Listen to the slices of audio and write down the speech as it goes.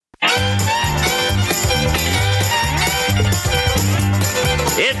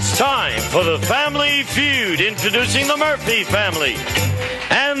It's time for the Family Feud, introducing the Murphy family.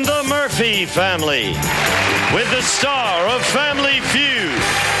 And the Murphy family, with the star of Family Feud,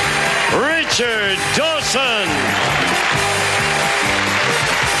 Richard Dawson.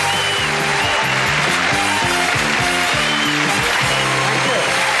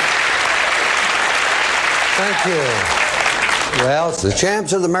 Thank you. Well, it's the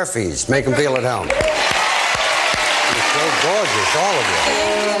champs of the Murphys. Make them feel at home. You're so gorgeous, all of you.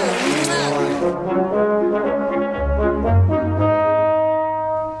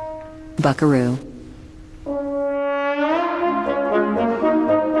 Buckaroo.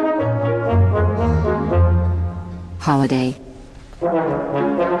 Holiday.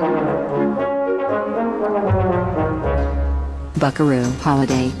 Buckaroo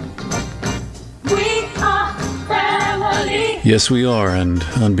Holiday. Yes, we are, and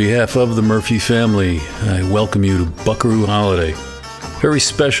on behalf of the Murphy family, I welcome you to Buckaroo Holiday. Very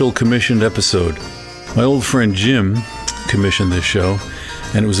special commissioned episode. My old friend Jim commissioned this show,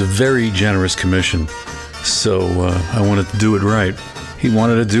 and it was a very generous commission, so I wanted to do it right. He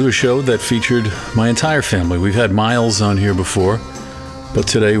wanted to do a show that featured my entire family. We've had Miles on here before, but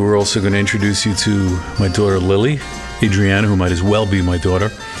today we're also going to introduce you to my daughter Lily, Adriana, who might as well be my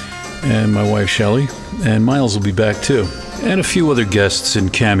daughter, and my wife Shelley, and Miles will be back too. And a few other guests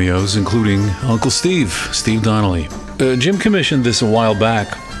and cameos, including Uncle Steve Donnelly. Jim commissioned this a while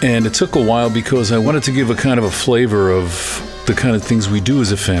back, and it took a while because I wanted to give a kind of a flavor of the kind of things we do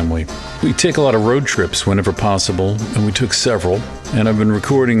as a family. We take a lot of road trips whenever possible, and we took several, and I've been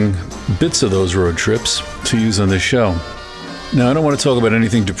recording bits of those road trips to use on this show. Now, I don't want to talk about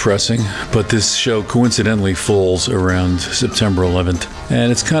anything depressing, but this show coincidentally falls around September 11th.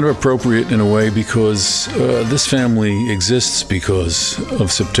 And it's kind of appropriate in a way because this family exists because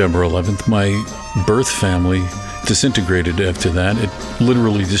of September 11th. My birth family disintegrated after that. It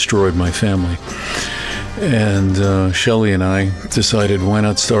literally destroyed my family. And Shelley and I decided why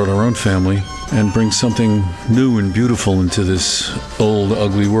not start our own family and bring something new and beautiful into this old,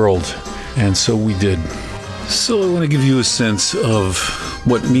 ugly world. And so we did. So I want to give you a sense of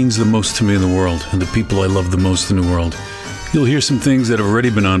what means the most to me in the world and the people I love the most in the world. You'll hear some things that have already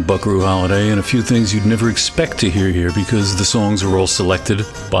been on Buckaroo Holiday and a few things you'd never expect to hear here because the songs are all selected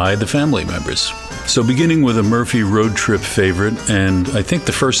by the family members. So beginning with a Murphy road trip favorite, and I think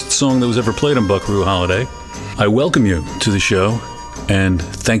the first song that was ever played on Buckaroo Holiday, I welcome you to the show, and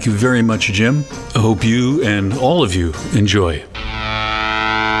thank you very much, Jim. I hope you and all of you enjoy.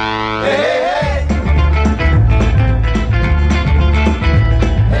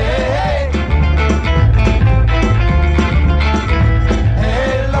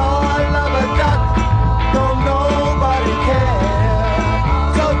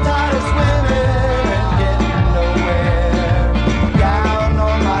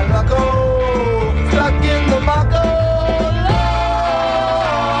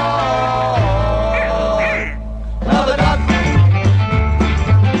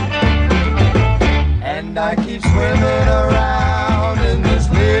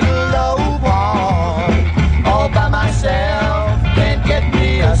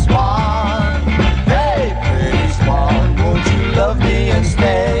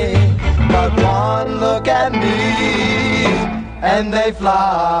 And they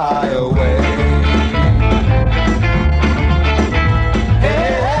fly away.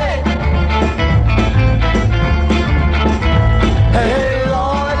 Hey, hey. Hey,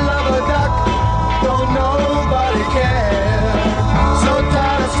 Lord, love a duck, don't nobody care. So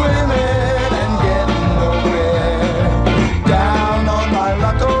tired of swimming and getting nowhere. Down on my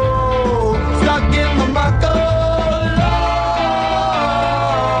luck, oh, stuck in the muck, oh,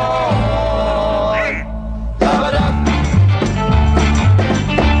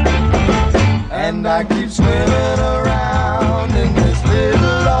 and I keep swimming around in this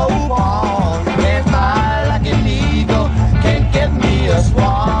little old pond. Can't fly like an eagle, can't get me a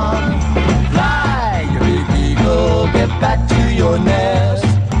swan. Fly, you big eagle, get back to your nest.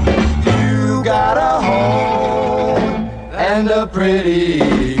 You got a home and a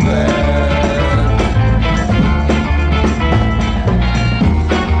pretty vest.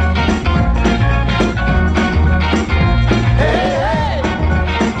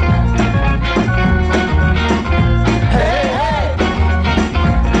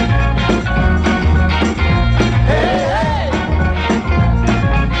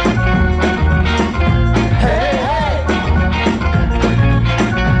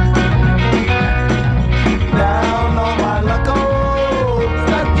 Down on my luck, oh,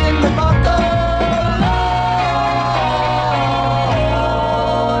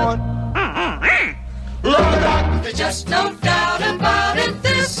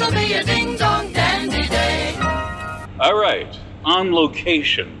 on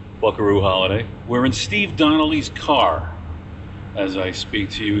location, Buckaroo Holiday. We're in Steve Donnelly's car as I speak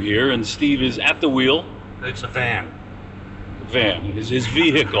to you here, and Steve is at the wheel. It's a van. Van is his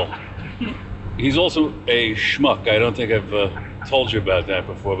vehicle. He's also a schmuck. I don't think I've told you about that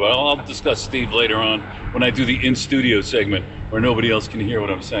before, but I'll discuss Steve later on when I do the in-studio segment where nobody else can hear what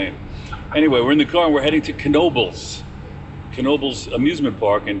I'm saying. Anyway, we're in the car and we're heading to Knoebels Amusement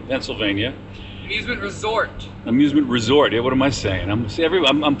Park in Pennsylvania. Amusement resort. Amusement resort. Yeah, what am I saying?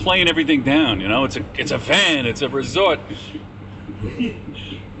 I'm playing everything down. You know, it's a van. It's a resort.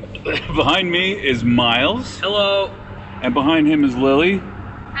 Behind me is Miles. Hello. And behind him is Lily.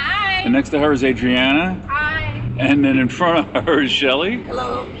 Hi. And next to her is Adriana. Hi. And then in front of her is Shelley.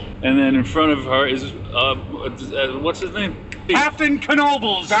 Hello. And then in front of her is what's his name? Captain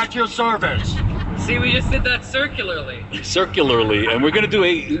Knoebels at your service. See, we just did that circularly. Circularly, and we're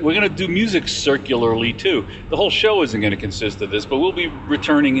gonna do music circularly too. The whole show isn't gonna consist of this, but we'll be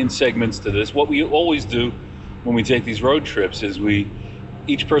returning in segments to this. What we always do when we take these road trips is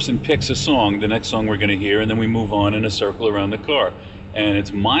each person picks a song, the next song we're gonna hear, and then we move on in a circle around the car. And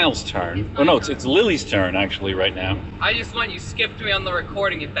it's Miles' turn. Oh no, it's Lily's turn actually right now. I just want you skipped me on the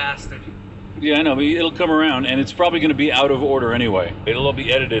recording, you bastard. Yeah, I know, but it'll come around, and it's probably gonna be out of order anyway. It'll all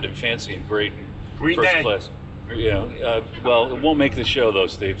be edited and fancy and great. Green First Day. class. Yeah, well, it won't make the show though,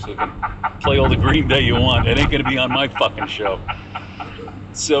 Steve, so you can play all the Green Day you want. It ain't gonna be on my fucking show.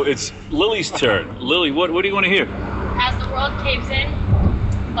 So it's Lily's turn. Lily, what do you want to hear? As the World Caves In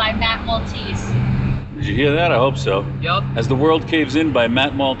by Matt Maltese. Did you hear that? I hope so. Yup. As the World Caves In by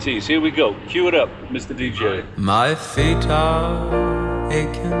Matt Maltese. Here we go. Cue it up, Mr. DJ. My feet are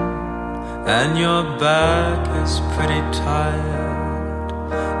aching and your back is pretty tired.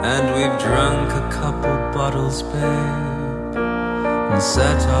 And we've drunk a couple bottles, babe, and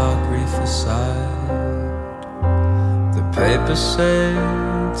set our grief aside. The papers say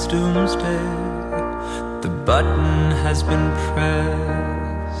it's doomsday, the button has been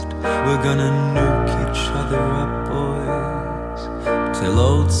pressed. We're gonna nuke each other up, boys, till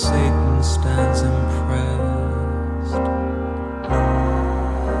old Satan stands impressed.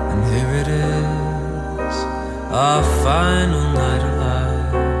 And here it is, our final night alive.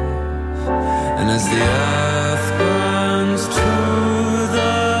 And as the earth burns to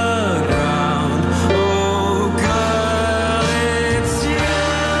the ground, oh girl, it's you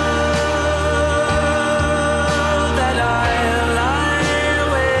that I lie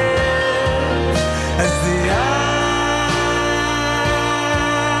with. As the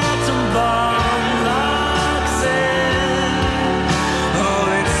atom bomb locks in,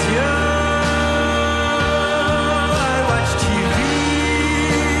 oh it's you I watch TV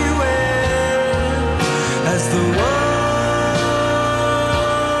with. As the world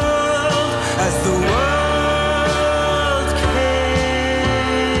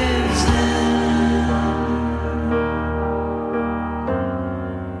caves in.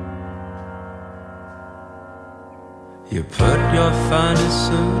 You put your finest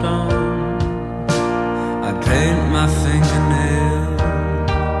suit on, I paint my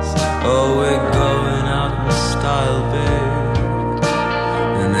fingernails. Oh, we're going out in style, babe,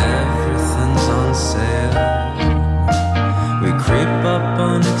 and everything's on sale. We creep up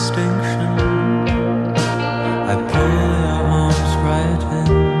on extinction, I pull your arms right in,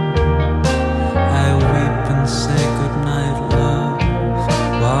 I weep and say goodnight, love,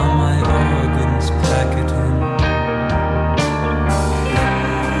 while my organs pack it in.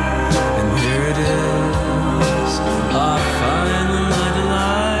 And here it is, our final night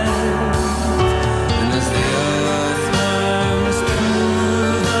alive. And as the earth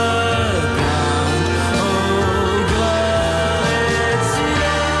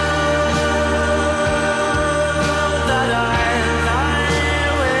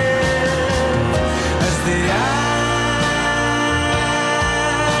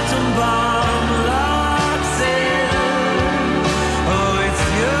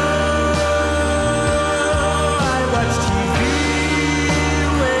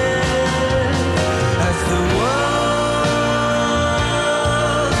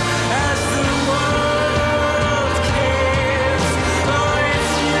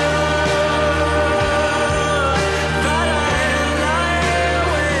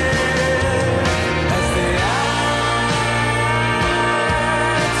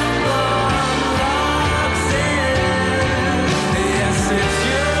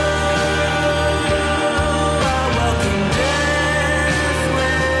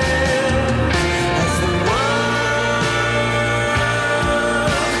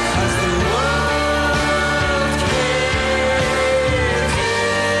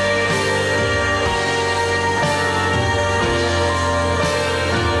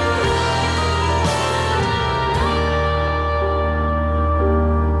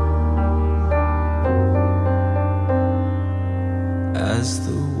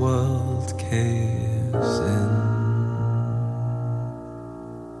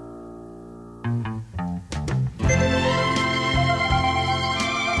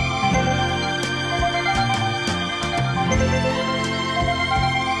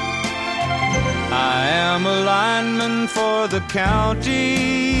coming for the county,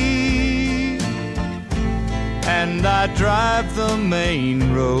 and I drive the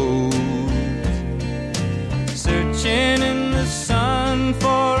main road, searching in the sun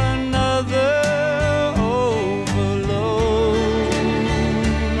for another overload.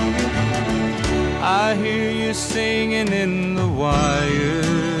 I hear you singing in the wire,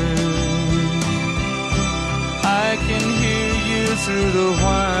 I can hear you through the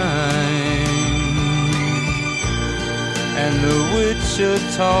whine, and the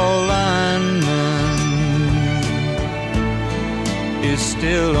Wichita lineman is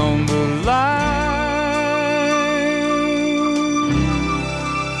still on the line.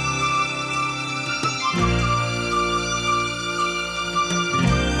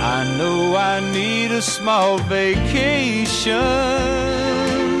 I know I need a small vacation,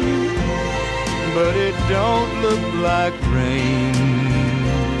 but it don't look like rain.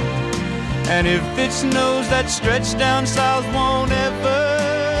 And if it snows, that stretch down south won't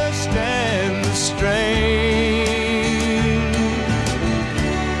ever stand the strain.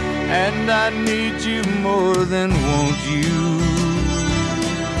 And I need you more than want you,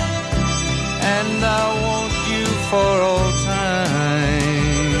 and I want you for all time.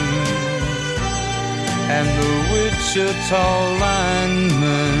 And the Wichita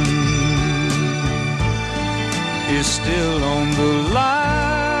lineman is still on the line.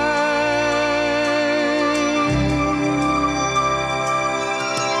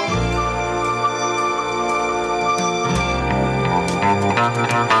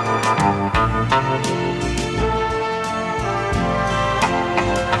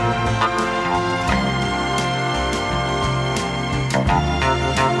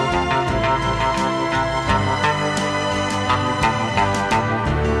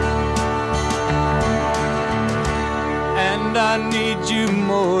 And I need you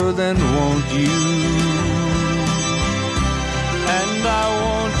more than want you, and I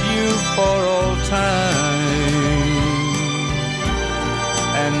want you for all time.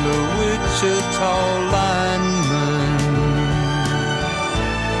 And the Wichita lineman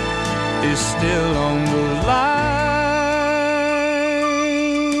is still on the line.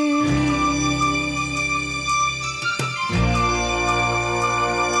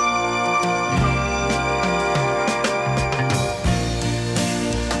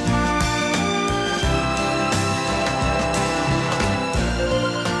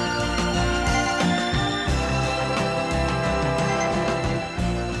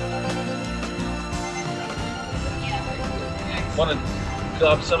 Want to fill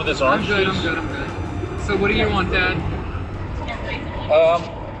up some of this orange juice? I'm good. So what do you want, Dad?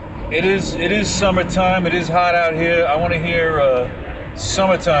 It is summertime. It is hot out here. I want to hear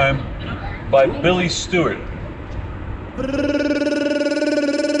 "Summertime" by Billy Stewart.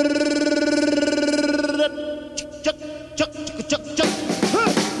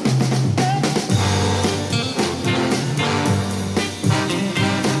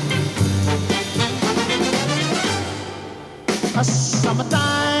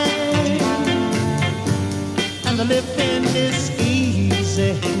 Summertime, and the living is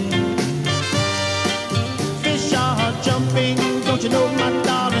easy. Fish are jumping, don't you know, my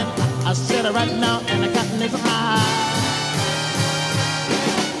darling? I said it right now, and the cotton is high.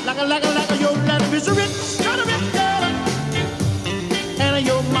 Like a, your daddy is rich, got a rich girl, and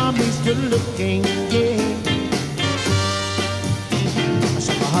your mommy's good looking, yeah.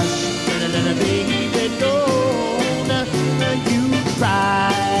 So hush, little baby, don't you cry.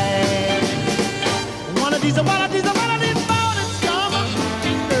 One of these mornings come,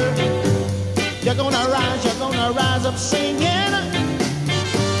 you're gonna rise up singing.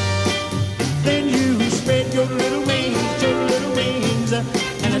 Then you spread your little wings,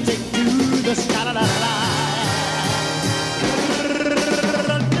 and take to the sky. La, la, la.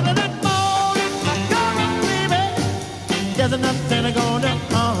 That morning come, baby, there's nothing gonna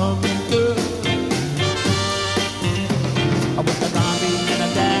harm you. With the mommy and the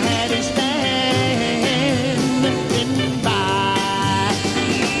daddy standing by.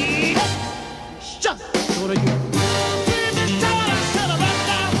 Shut up, what are you?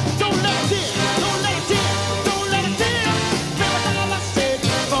 Don't let it tear. Baby, all I said,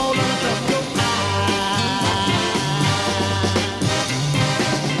 fall out of your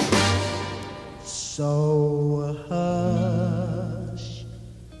eyes. So hush,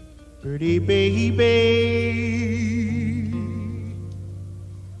 pretty baby.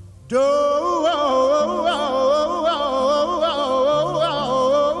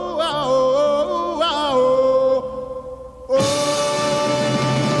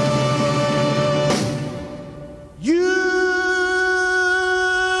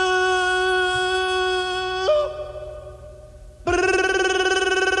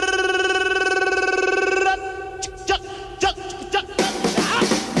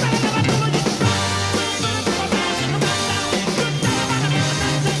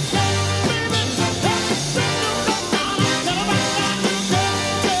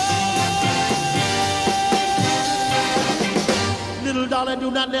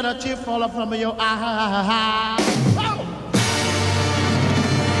 do not let a tear fall from your eye.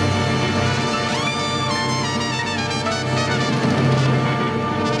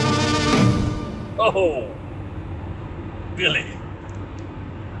 Oh, Billy.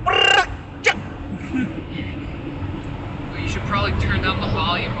 Well, you should probably turn down the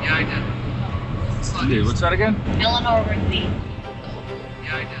volume. Yeah, I did. It's not What's that again? Eleanor Rigby.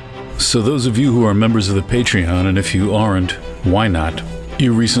 Yeah, I did. So, those of you who are members of the Patreon, and if you aren't, why not?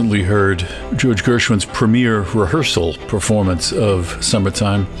 You recently heard George Gershwin's premiere rehearsal performance of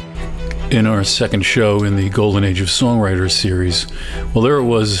Summertime in our second show in the Golden Age of Songwriters series. Well, there it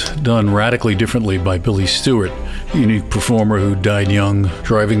was, done radically differently by Billy Stewart, a unique performer who died young,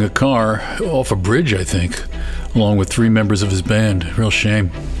 driving a car off a bridge, I think, along with 3 members of his band. Real shame.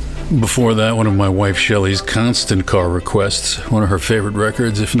 Before that, one of my wife Shelley's constant car requests, one of her favorite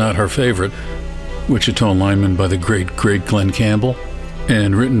records, if not her favorite, Wichita Lineman by the great Glenn Campbell,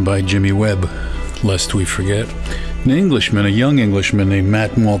 and written by Jimmy Webb, lest we forget. An Englishman, a young Englishman named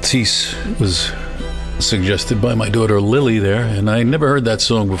Matt Maltese, was suggested by my daughter Lily there, and I never heard that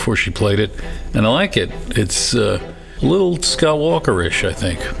song before she played it, and I like it. It's a little Scott Walker-ish, I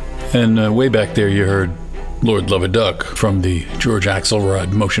think. And way back there you heard Lord Love a Duck from the George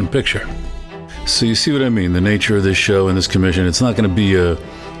Axelrod motion picture. So you see what I mean, the nature of this show and this commission. It's not going to be a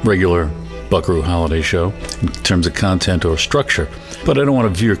regular Buckaroo Holiday show in terms of content or structure, but I don't want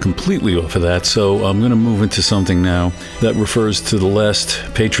to veer completely off of that, so I'm going to move into something now that refers to the last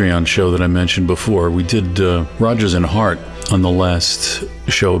Patreon show that I mentioned before. We did Rodgers and Hart on the last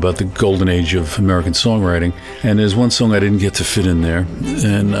show about the golden age of American songwriting, and there's one song I didn't get to fit in there,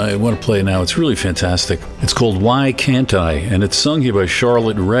 and I want to play it now. It's really fantastic. It's called Why Can't I? And it's sung here by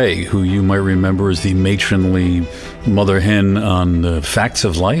Charlotte Rae, who you might remember as the matronly mother hen on Facts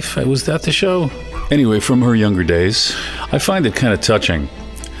of Life. Was that the show? Anyway, from her younger days. I find it kind of touching.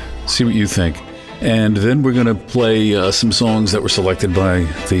 See what you think. And then we're going to play some songs that were selected by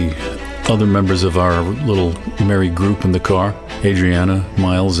the other members of our little merry group in the car, Adriana,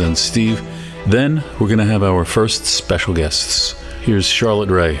 Miles, and Steve. Then we're going to have our first special guests. Here's Charlotte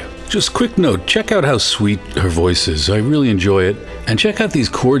Rae. Just quick note, check out how sweet her voice is. I really enjoy it. And check out these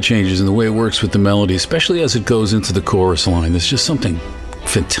chord changes and the way it works with the melody, especially as it goes into the chorus line. There's just something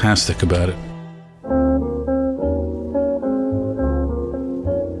fantastic about it.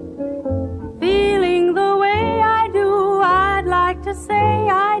 Feeling the way I do, I'd like to say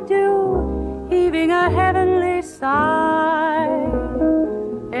I do, heaving a heavenly sigh.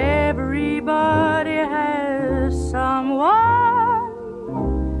 Everybody has someone.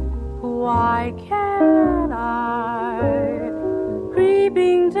 Why can't I?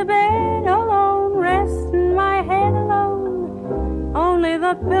 Creeping to bed alone, resting my head alone, only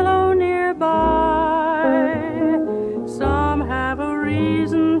the pillow nearby. Some have a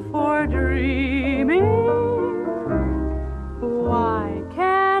reason for dreaming. Why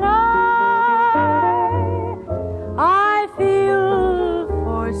can't I feel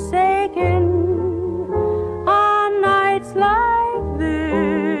forsaken on nights like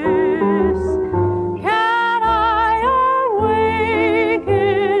this. Can I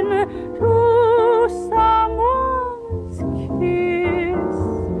awaken to someone's kiss?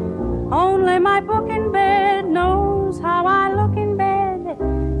 Only my book in bed knows how I look in bed.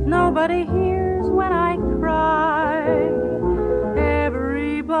 Nobody hears when I cry.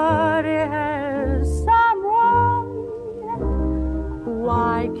 Everybody has someone.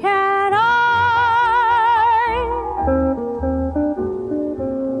 Why can't I?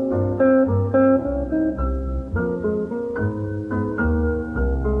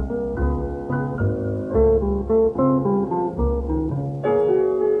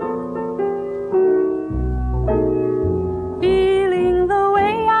 Feeling the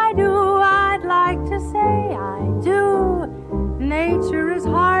way I do, I'd like to say I do. Nature is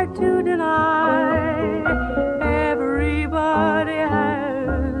hard to deny. Everybody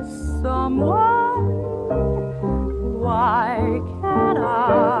has someone. Why can't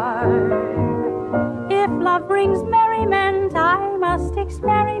I? If love brings merriment, I must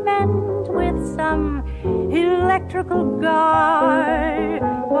experiment with some electrical guy.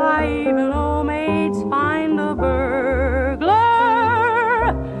 Why, even old maids find a burglar.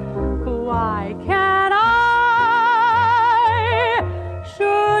 Why can't I?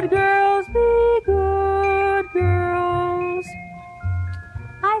 Should girls be good girls?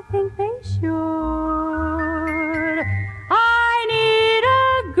 I think they should. I need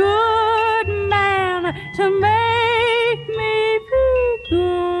a good man to make me feel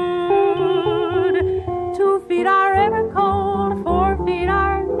good. 2 feet are ever cold, 4 feet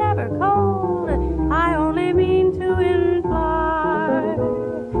are never cold. I only mean to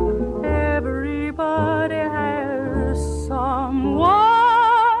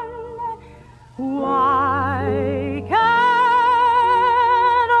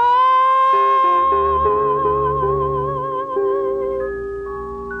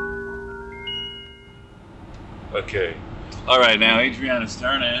Okay. All right, now Adriana's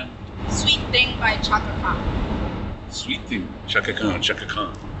turn, and Sweet Thing by Chaka Khan. Sweet Thing, Chaka Khan, Chaka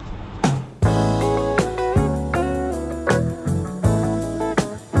Khan.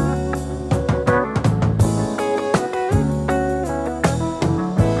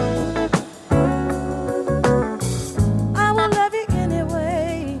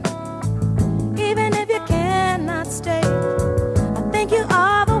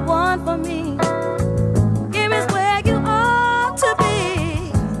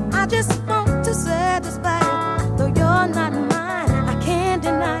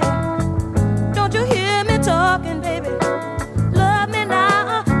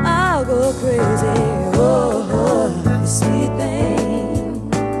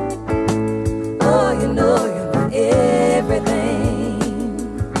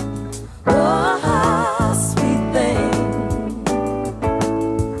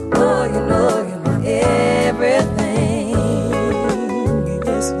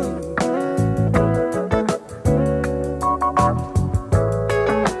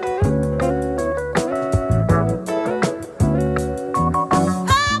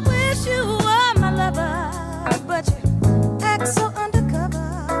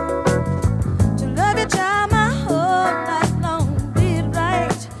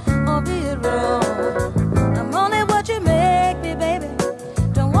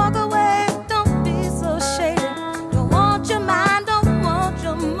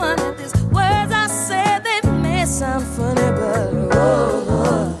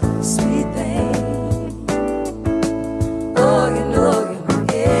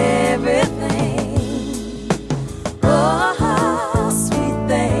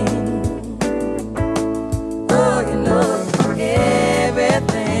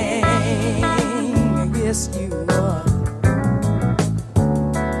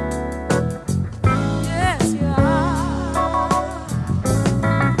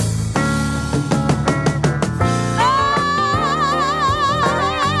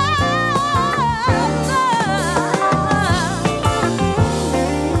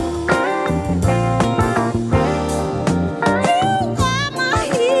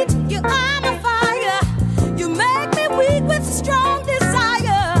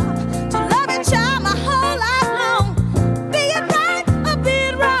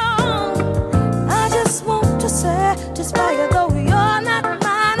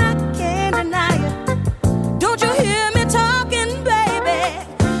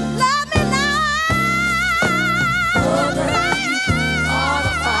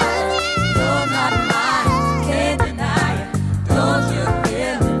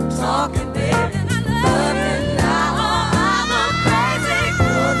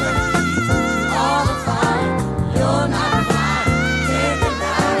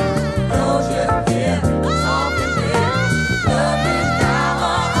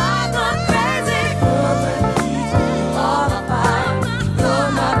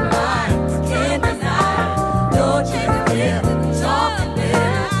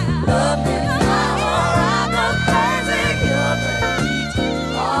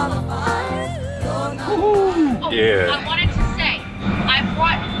 I wanted to say, I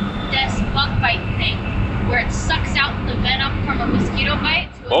brought this bug bite thing where it sucks out the venom from a mosquito bite.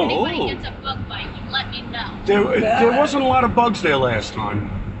 So if anybody gets a bug bite, you let me know. There wasn't a lot of bugs there last time.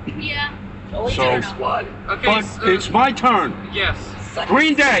 Yeah. So, Okay, but it's my turn. Yes.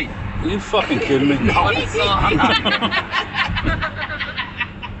 Green Day. Are you fucking kidding me? No.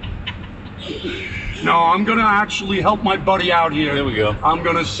 No, I'm gonna actually help my buddy out here. There we go. I'm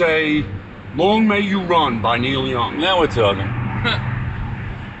gonna say, "Long May You Run" by Neil Young. Now we're talking.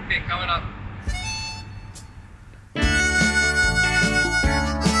 Okay, coming up.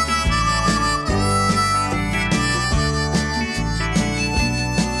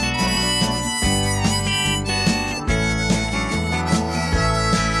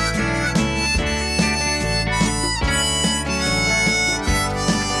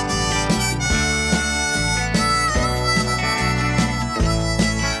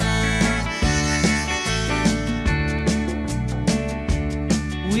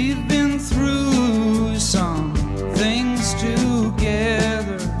 We've been through some things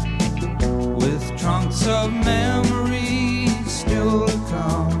together, with trunks of memories still to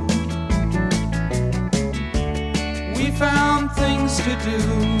come. We found things to do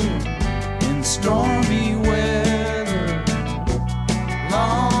in stormy weather.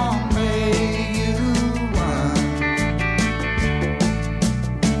 Long may you run.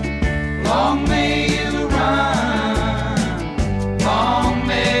 Long may you run. Long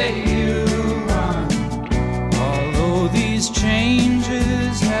may you run, although these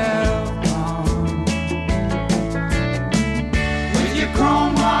changes have come.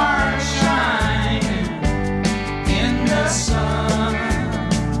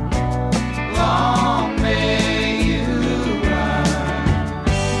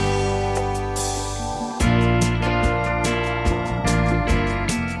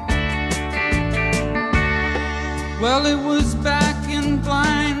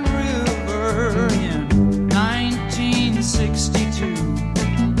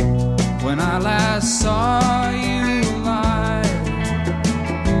 when I last saw you alive.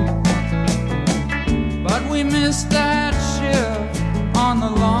 But we missed that ship on the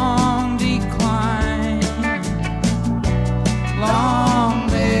long decline. Long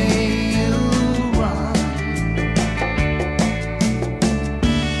may you run.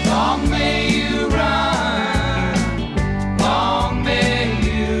 Long may you run. Long may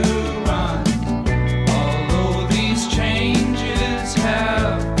you run. Although these changes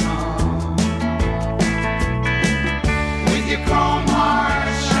have come, with your chrome heart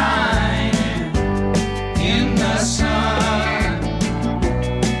shining in the sun.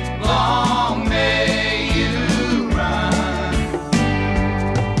 Long may you run.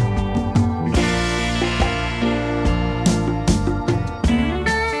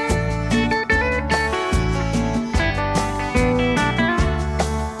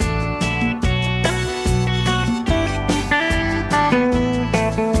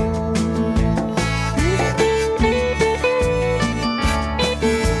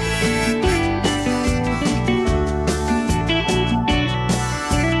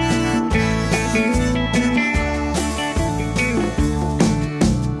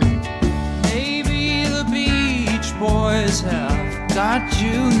 Maybe the Beach Boys have got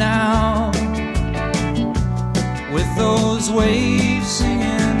you now, with those waves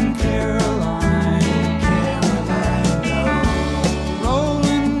singing Caroline, Caroline,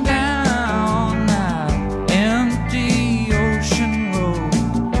 rolling down that empty ocean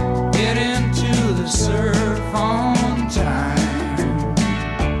road, get into the surf on time.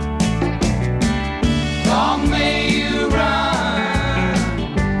 Long may you run,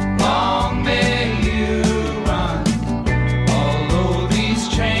 long may you run, although these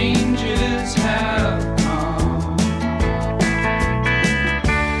changes have come,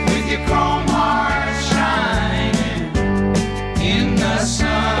 with your chrome heart shining in the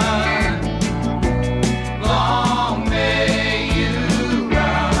sun. Long may you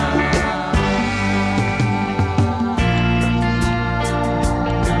run.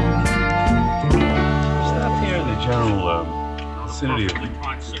 Stop here in the general vicinity of,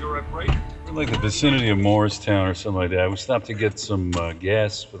 Cigarette break. like the vicinity of Morristown or something like that. We stopped to get some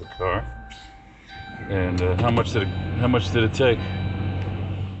gas for the car. And how much did it take?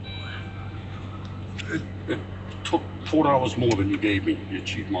 It took $4 more than you gave me, you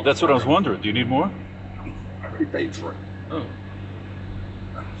cheap motherfucker. That's what I was wondering. Do you need more? I already paid for it. Oh.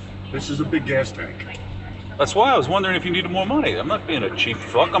 This is a big gas tank. That's why I was wondering if you needed more money. I'm not being a cheap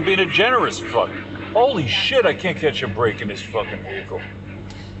fuck. I'm being a generous fuck. Holy shit, I can't catch a break in this fucking vehicle.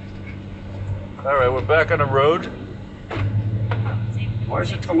 All right, we're back on the road. Why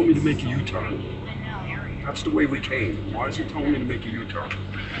is it telling me to make a U-turn? That's the way we came. Why is it telling me to make a U-turn?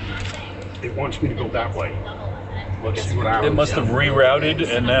 It wants me to go that way. Let's see what happens. It must have rerouted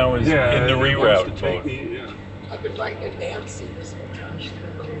and now is in the reroute mode. Yeah. I would like to dance in this one.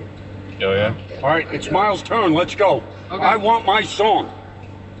 Oh yeah? All right, it's Miles' turn. Let's go. Okay. I want my song.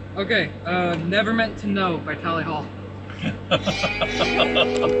 Okay, Never Meant to Know by Tally Hall. And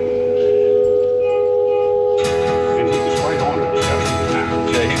he was right on it.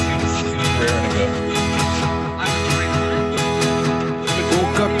 Yeah, he was raring to go.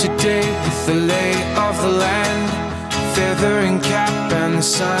 Woke up today with the lay of the land, feather and cap and the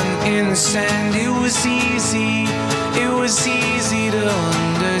sun in the sand. It was easy to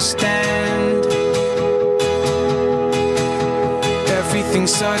understand. Everything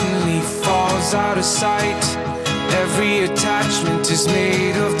suddenly falls out of sight. Every attachment is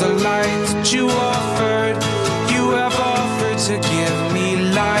made of the light that you have offered to give me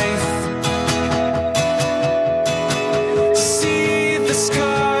life. See the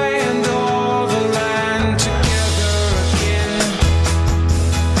sky and all the land together again.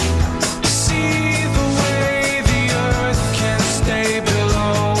 See the way the earth can stay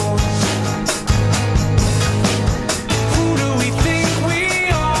below. Who do we think we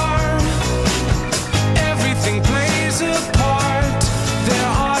are? Everything plays a part. There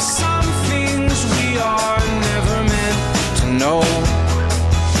are some things we are never meant to know.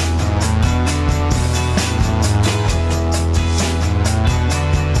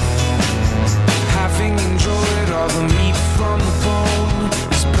 Having enjoyed all the meat from the bone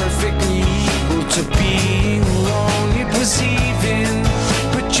is perfectly equal to being alone. It was even,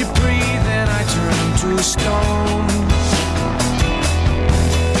 but you breathe and I turn to stone.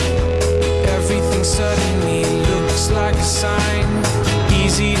 Everything suddenly looks like a sign,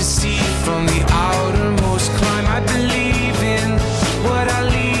 easy to see from the outermost climb. I believe in what I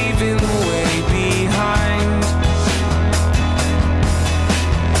leave in the way behind.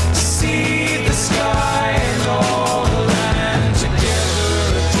 See the sky and all the land together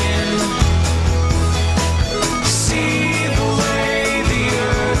again.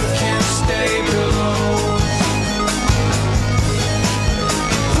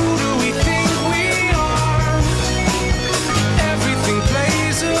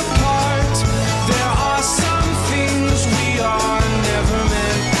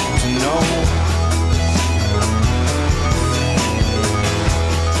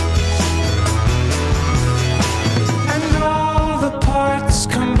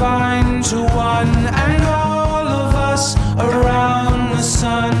 one, and all of us around the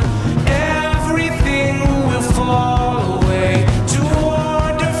sun. Everything will fall away to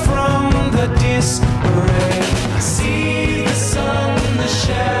wander from the disarray. I see the sun, the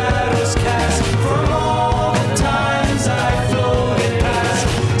shadows cast from all the times I floated past.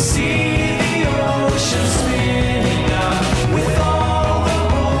 See the ocean spinning out with all the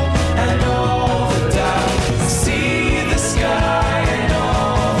hope and all the doubt. See the sky and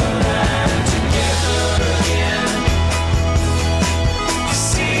all the land together again.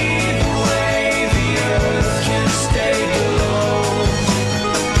 See the way the earth can stay below.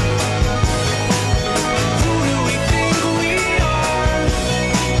 Who do we think we are?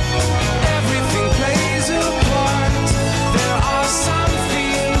 Everything plays a part. There are some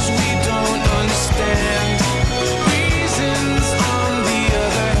things we don't understand. Reasons on the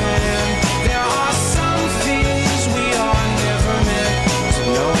other hand. There are some things we are never meant to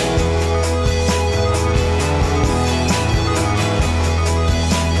know.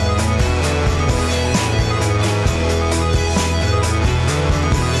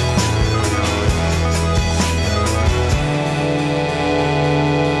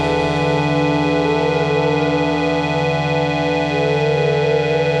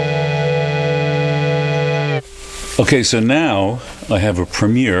 Okay, so now I have a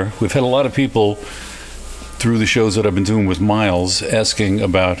premiere. We've had a lot of people through the shows that I've been doing with Miles asking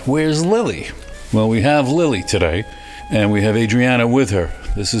about, where's Lily? Well, we have Lily today, and we have Adriana with her.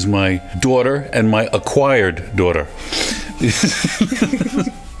 This is my daughter and my acquired daughter.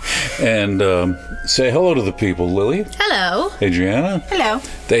 And say hello to the people, Lily. Hello. Adriana. Hello.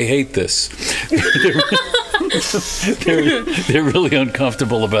 They hate this. They're really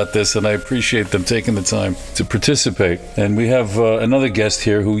uncomfortable about this, and I appreciate them taking the time to participate. And we have another guest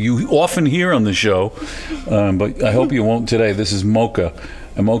here who you often hear on the show, but I hope you won't today. This is Mocha.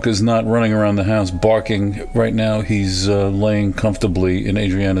 And Mocha's not running around the house barking right now. He's laying comfortably in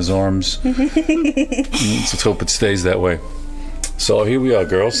Adriana's arms. Let's hope it stays that way. So here we are,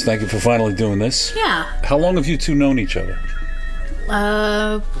 girls. Thank you for finally doing this. Yeah. How long have you two known each other?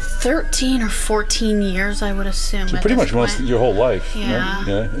 13 or 14 years, I would assume. So pretty much most of your whole life. Yeah. Right?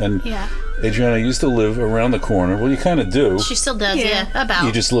 Yeah. And Yeah. Adriana used to live around the corner. Well, you kind of do. She still does, yeah. About.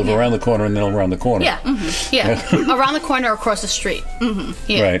 You just live around the corner and then around the corner. Yeah. Yeah. Around the corner or across the street.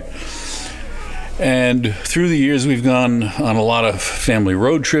 Yeah. Right. And through the years, we've gone on a lot of family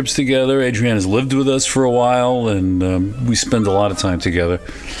road trips together. Adriana's lived with us for a while, and we spend a lot of time together.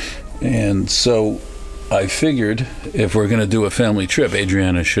 And so I figured if we're going to do a family trip,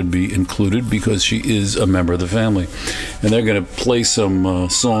 Adriana should be included because she is a member of the family. And they're going to play some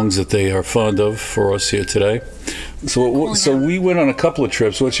songs that they are fond of for us here today. So we went on a couple of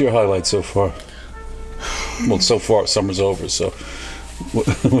trips. What's your highlight so far? Well, so far, summer's over, so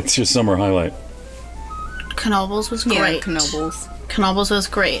what's your summer highlight? Knoebels was great. Yeah, Knoebels. Knoebels was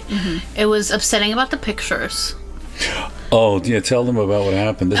great. It was upsetting about the pictures. Oh, yeah, tell them about what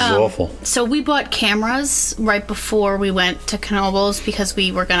happened. This is awful. So we bought cameras right before we went to Knoebels because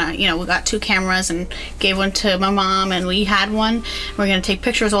we were going to, we got 2 cameras and gave one to my mom, and we had one. We're going to take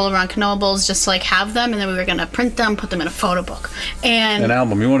pictures all around Knoebels, just like have them, and then we were going to print them, put them in a photo book. And an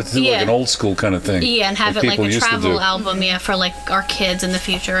album. You wanted to do like an old school kind of thing. Yeah, and have it like a travel album, for like our kids in the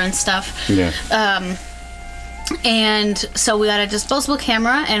future and stuff. Yeah. And so we got a disposable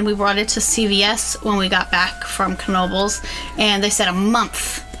camera, and we brought it to CVS when we got back from Knoebels, and they said a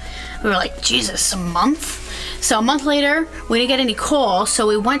month. We were like, Jesus, a month? So a month later, we didn't get any calls, so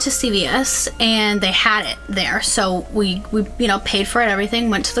we went to CVS, and they had it there. So we paid for it, everything,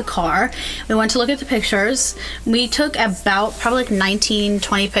 went to the car. We went to look at the pictures. We took about probably like 19,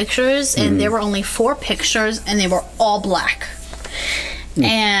 20 pictures, and there were only 4 pictures, and they were all black.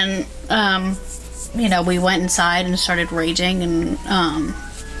 And, we went inside and started raging, and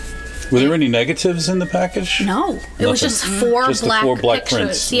were there any negatives in the package? No, it was just 4 just black, the 4 black pictures.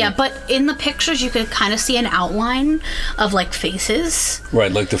 prints. Yeah, but in the pictures you could kind of see an outline of like faces.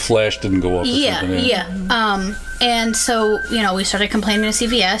 Right, like the flash didn't go off. Yeah. And so we started complaining to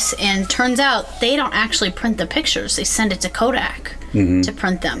CVS, and turns out they don't actually print the pictures; they send it to Kodak to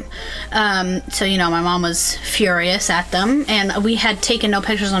print them. So my mom was furious at them, and we had taken no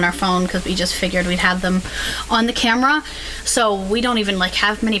pictures on our phone because we just figured we'd have them on the camera. So we don't even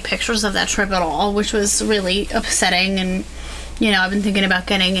have many pictures of that trip at all, which was really upsetting. And I've been thinking about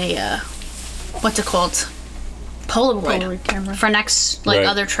getting a what's it called? Polaroid camera for next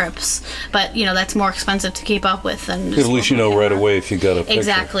other trips, but that's more expensive to keep up with. And at least right away if you got a picture.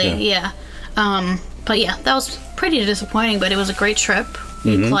 Exactly, yeah. But yeah, that was pretty disappointing, but it was a great trip.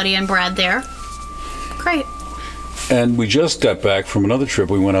 Claudia and Brad there. Great. And we just got back from another trip.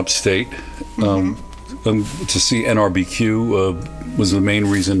 We went upstate, to see NRBQ was the main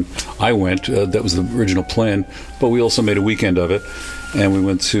reason I went. That was the original plan, but we also made a weekend of it, and we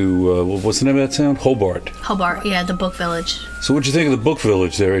went to what's the name of that town? Hobart. Hobart, yeah, the book village. So what'd you think of the book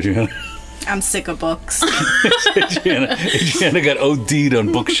village there, Adriana? I'm sick of books. Adriana got OD'd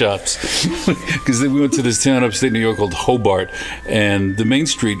on bookshops because we went to this town upstate New York called Hobart, and the main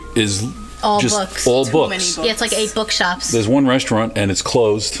street is all just books. all Too books. many books. Yeah, it's like 8 bookshops. There's one restaurant and it's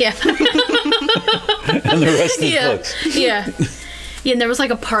closed. Yeah. And the rest is books. Yeah. Yeah, and there was like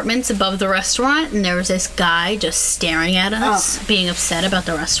apartments above the restaurant, and there was this guy just staring at us, being upset about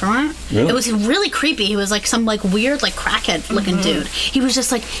the restaurant. Really? It was really creepy. He was like some like weird like crackhead looking dude. He was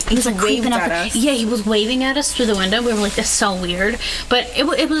just like creeping up at us. Yeah, he was waving at us through the window. We were like, "That's so weird," but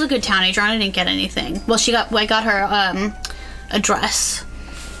it was a good town. Adriana didn't get anything. Well, I got her a dress.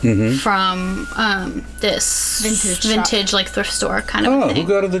 From this vintage like thrift store kind of thing. Who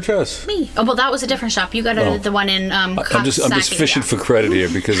got her the dress? Me. Oh, well, that was a different shop. You got the one in I'm just fishing for credit here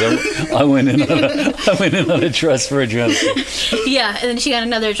because I went in on a dress for Adriana. Yeah, and then she got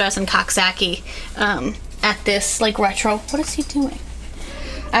another dress in Coxsackie at this like retro. What is he doing?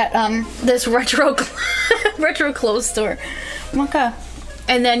 At this retro clothes store. Maka.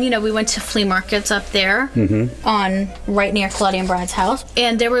 And then, we went to flea markets up there on right near Claudia and Brad's house.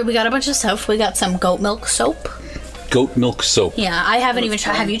 And we got a bunch of stuff. We got some goat milk soap. Goat milk soap. Yeah, I haven't even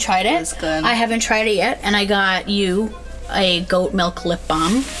tried. Have you tried it? It's good. I haven't tried it yet. And I got you a goat milk lip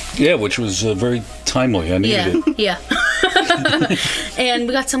balm. Yeah, which was very timely. I needed it. Yeah. And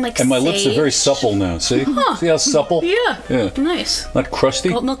we got some like And my lips are very supple now. See? Huh. See how supple? Yeah. Nice. Not crusty?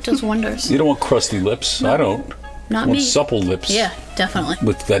 Goat milk does wonders. You don't want crusty lips. No. I don't. Not I want me. supple lips. Yeah, definitely.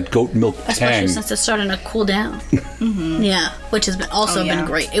 With that goat milk tang. Especially since it's starting to cool down. Yeah, which has been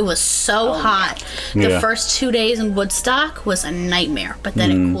great. It was so hot. The first 2 days in Woodstock was a nightmare, but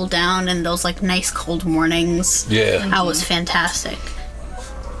then it cooled down, and those like nice cold mornings. Yeah. That was fantastic.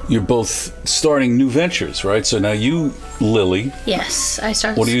 You're both starting new ventures, right? So now you, Lily. Yes, I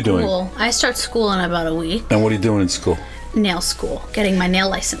start What are you doing? I start school in about a week. And what are you doing in school? Nail school, getting my nail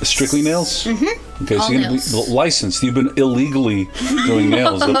license. Strictly nails? Mm-hmm. Okay, so you're going to be licensed. You've been illegally doing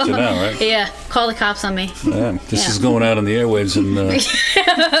nails up to now, right? Yeah, call the cops on me. Yeah, this is going out on the airwaves, and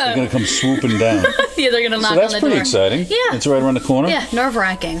they're going to come swooping down. Yeah, they're going to knock So on the door. that's pretty exciting. Yeah. It's right around the corner. Yeah,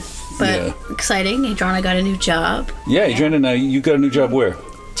 nerve-wracking, but exciting. Adriana got a new job. Yeah, Adriana, now you got a new job where?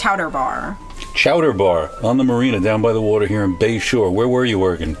 Chowder Bar. Chowder Bar on the marina down by the water here in Bay Shore. Where were you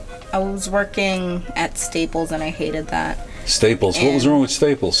working? I was working at Staples, and I hated that. Staples. What was wrong with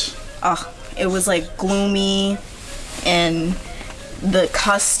Staples? It was like gloomy, and the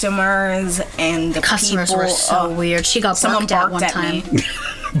customers and the customers people, were so weird. She got someone barked at barked one at time. me.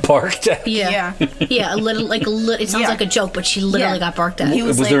 Barked at? Yeah. Yeah, a little, it sounds like a joke, but she literally got barked at. He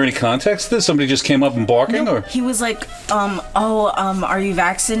Was like, there any context to this? Somebody just came up and barking? No, or he was like, are you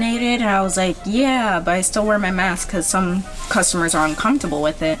vaccinated? And I was like, yeah, but I still wear my mask because some customers are uncomfortable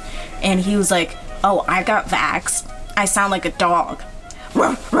with it. And he was like, oh, I got vaxxed. I sound like a dog.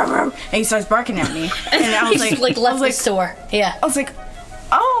 And he starts barking at me. And I was like, left the store. Yeah. I was like,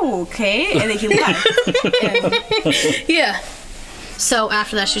 oh, okay. And then he left. Yeah. So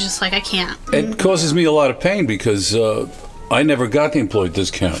after that, she's just like, I can't. It causes me a lot of pain because I never got the employee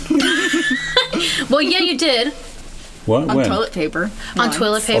discount. Well, yeah, you did. What? On When? toilet paper. On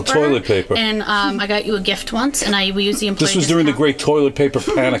toilet paper. Oh, toilet paper. And I got you a gift once, and we used the employee This was during the great toilet paper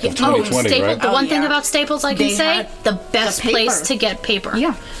panic of 2020, Staples, right? The one thing about Staples I can They say, had the best the paper. place to get paper.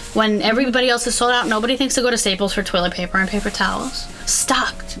 Yeah. When everybody else is sold out, nobody thinks to go to Staples for toilet paper and paper towels.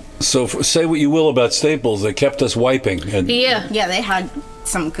 Stocked. So say what you will about Staples, they kept us wiping. And Yeah. Yeah, they had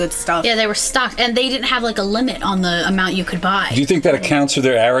some good stuff. Yeah, they were stocked, and they didn't have like a limit on the amount you could buy. Do you think that accounts for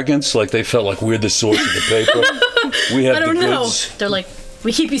their arrogance? Like they felt like we're the source of the paper? We have I don't the know. goods. They're like,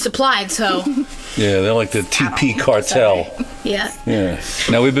 we keep you supplied, so Yeah, they're like the TP cartel. yeah. Yeah.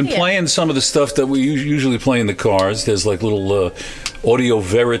 Now we've been playing some of the stuff that we usually play in the cars. There's like little audio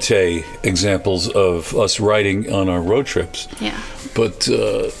verite examples of us riding on our road trips. Yeah. But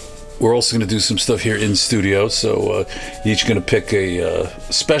we're also going to do some stuff here in studio. So you're each going to pick a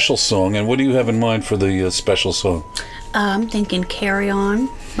special song. And what do you have in mind for the special song? I'm thinking Carry On,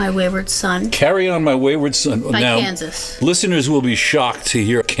 My Wayward Son. Carry On, My Wayward Son. By now, Kansas. Listeners will be shocked to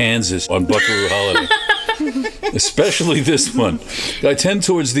hear Kansas on Buckaroo Holiday. Especially this one. I tend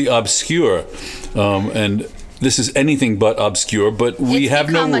towards the obscure. And this is anything but obscure, but we have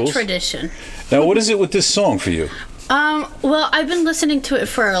no rules. It's become a tradition. Now, what is it with this song for you? Well, I've been listening to it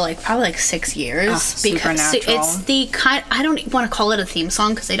for probably 6 years because Supernatural. it's the kind. I don't want to call it a theme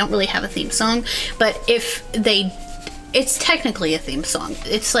song because they don't really have a theme song. But if they It's technically a theme song.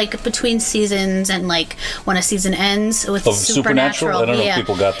 It's like between seasons and like when a season ends with Of Supernatural? I don't know if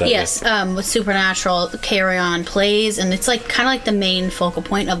people got that Yes, with Supernatural, Carry On plays, and it's like kind of like the main focal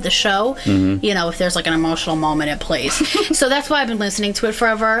point of the show. Mm-hmm. You know, if there's like an emotional moment, it plays. So that's why I've been listening to it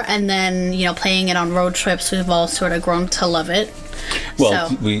forever, and then playing it on road trips. We've all sort of grown to love it. Well,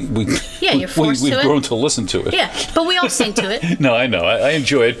 so, you're forced we've to it. grown to listen to it. Yeah, but we all sing to it. No, I know. I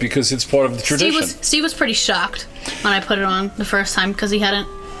enjoy it because it's part of the tradition. Steve was pretty shocked when I put it on the first time because he hadn't.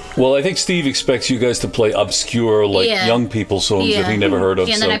 Well, I think Steve expects you guys to play obscure, young people songs that he never heard of.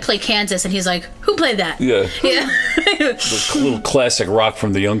 Yeah, and then I play Kansas, and he's like, "Who played that?" Yeah. Yeah. The little classic rock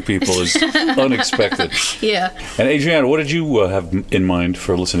from the young people is unexpected. Yeah. And Adriana, what did you have in mind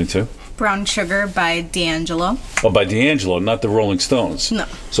for listening to? Brown Sugar by D'Angelo. Oh, by D'Angelo, not the Rolling Stones. No.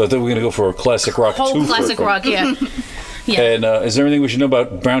 So I thought we were going to go for a classic rock too. Whole classic rock, yeah. Yeah. And is there anything we should know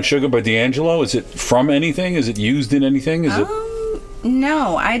about Brown Sugar by D'Angelo? Is it from anything? Is it used in anything? Is it?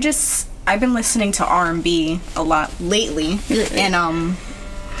 No, I've been listening to R&B a lot lately, and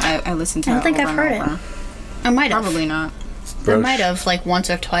I listen to. I don't think I've heard it. I might have. Probably not. I might have, like,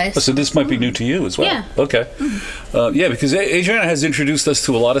 once or twice. So this might be new to you as well. Yeah. Okay. Yeah, because Adriana has introduced us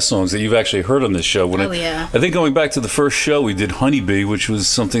to a lot of songs that you've actually heard on this show. Yeah. I think going back to the first show, we did Honeybee, which was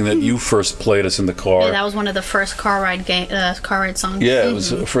something that you first played us in the car. Yeah, that was one of the first car ride songs. Yeah, it was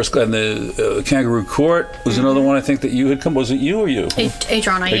the first. And the Kangaroo Court was another one I think that you had come. Was it you or you?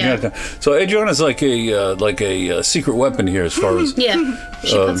 Adriana, yeah. So Adriana's like a secret weapon here as far as. Yeah,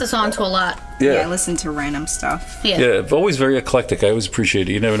 she puts us on to a lot. Yeah, I listen to random stuff. Yeah, always very eclectic. I always appreciate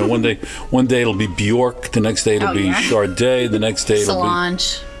it. You never know. One day it'll be Bjork. The next day it'll be Sade. The next day it'll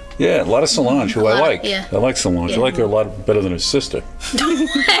Solange. be. Yeah, a lot of Solange, who I like. Yeah. I like Solange. Yeah. I like her a lot better than her sister. No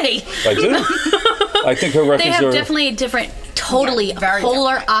way. I do. I think her records They have are definitely different, totally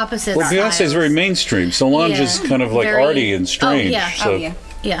polar opposites. Well, Beyonce is very mainstream. Solange is kind of like arty and strange. Oh, yeah. So.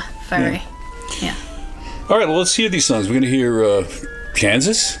 Yeah, very. Yeah. All right, well, let's hear these songs. We're going to hear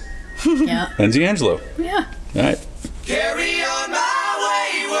Kansas. Yeah. And D'Angelo. Yeah. All right. Carry on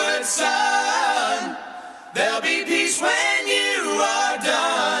my wayward son. There'll be peace when you are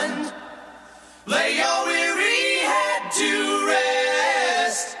done. Lay your weary head to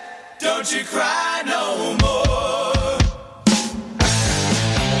rest. Don't you cry no more.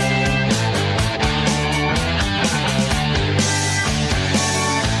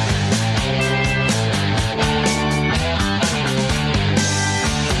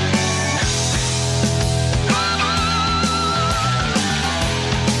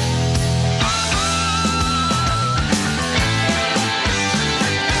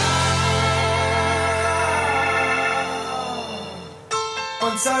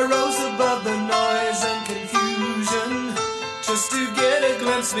 Once I rose above the noise and confusion, just to get a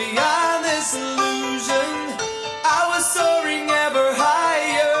glimpse beyond this illusion. I was soaring ever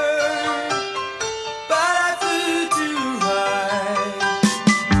higher, but I flew too high.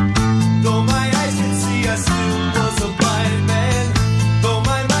 Though my eyes could see, I still was a blind man. Though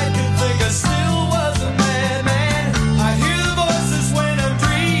my mind could think, I still was a madman. I hear the voices when I'm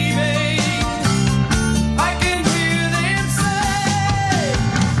dreaming. I can hear them say,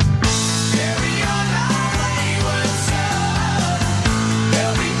 carry on our wayward son.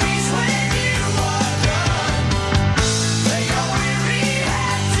 There'll be peace when you are done. Lay your weary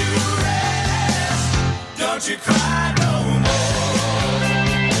head to rest. Don't you cry no more.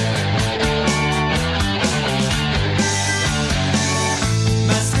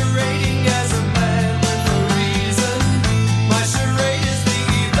 Masquerading as a man with a reason. My charade is the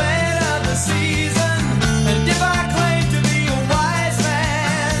event of the season. And if I claim to be a wise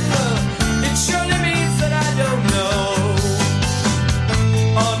man, it surely means that I don't know.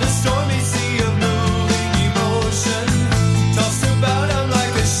 On a stormy sea of moving emotion, tossed about I'm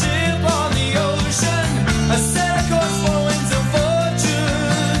like a ship on the ocean. I set a course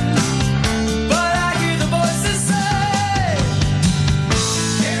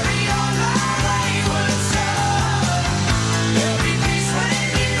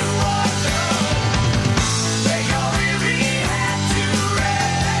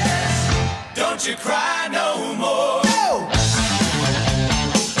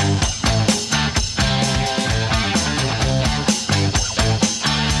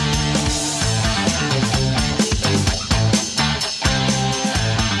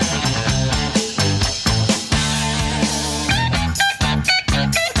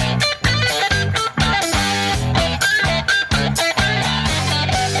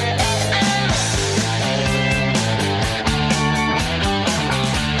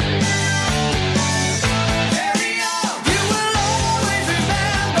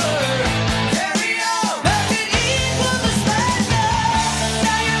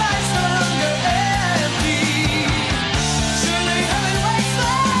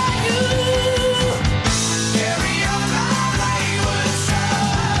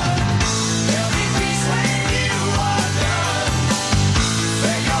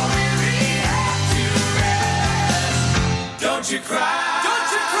you cry.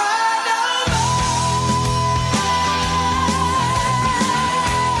 Don't you cry no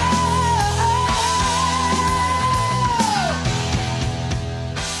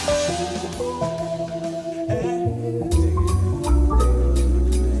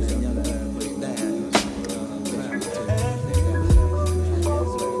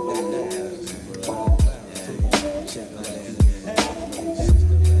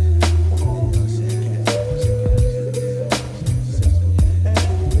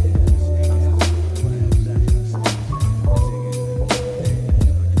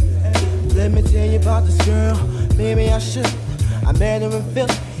about this girl, maybe I should. I met her in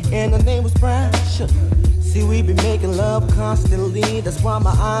Philly, and her name was Brown Sugar. See, we be making love constantly. That's why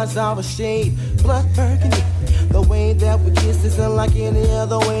my eyes are a shade blood burgundy. The way that we kiss is unlike any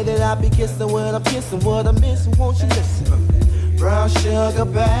other way that I be kissing. What I'm kissing, what I'm missing, won't you listen? Brown sugar,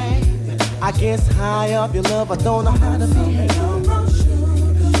 babe, I guess high up your love, I don't know how to behave.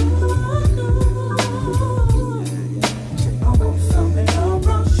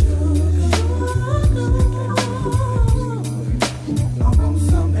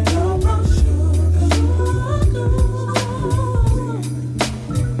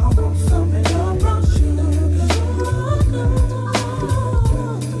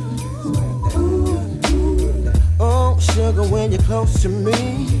 When you're close to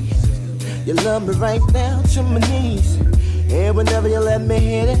me, you love me right down to my knees. And whenever you let me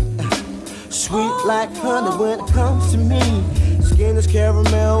hit it, sweet like honey when it comes to me. Skin is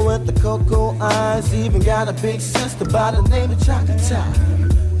caramel with the cocoa eyes. Even got a big sister by the name of Chocolate Top.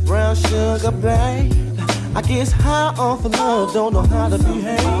 Brown sugar, babe, I guess high off of love, don't know how to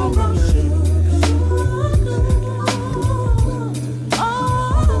behave.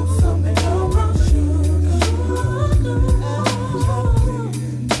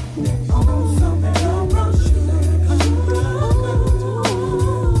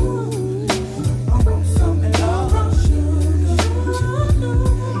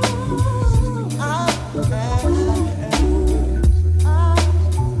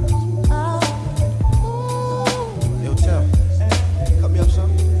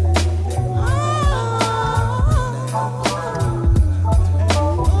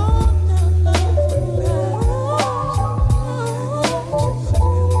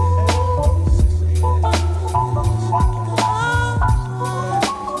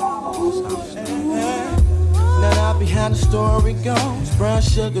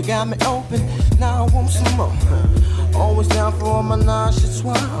 Sugar got me open, now I want some more. Always down for all my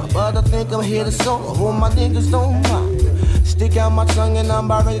nonchalant, but I think I'm here to solo. Hope my niggas don't mind. Stick out my tongue and I'm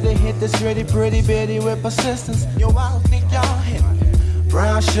about ready to hit this pretty bitty with persistence. Yo, I don't think y'all hit me.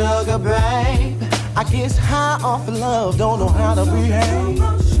 Brown sugar, babe, I guess high off of love, don't know how to behave.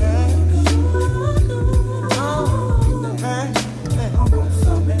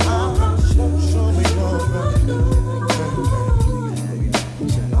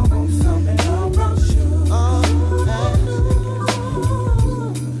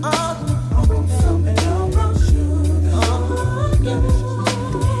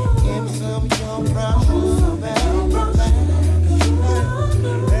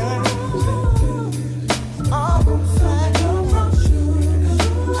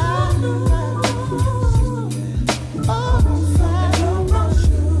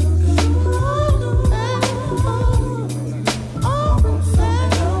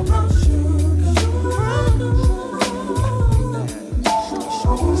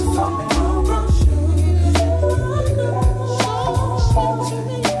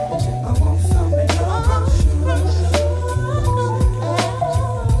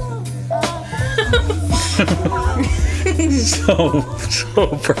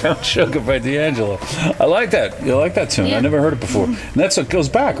 So Brown Sugar by D'Angelo. I like that. You like that tune? Yeah. I never heard it before. And that's what goes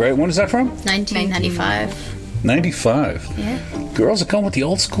back, right? When is that from? 1995. 95. Yeah. Girls are coming with the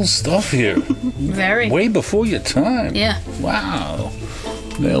old school stuff here. Very. Way before your time. Yeah. Wow.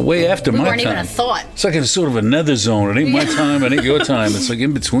 Yeah, way after my time. We weren't even a thought. It's like a sort of a nether zone. It ain't my time, it ain't your time. It's like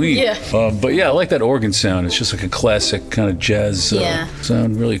in between. Yeah. But yeah, I like that organ sound. It's just like a classic kind of jazz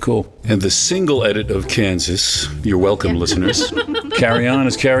sound. Really cool. And the single edit of Kansas, you're welcome, listeners. Carry on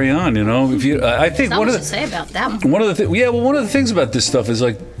is carry on, you know. If you, I think one of the to say about that one. One of the things about this stuff is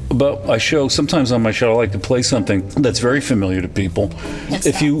like sometimes on my show I like to play something that's very familiar to people.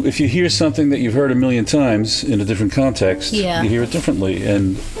 If you hear something that you've heard a million times in a different context, you hear it differently,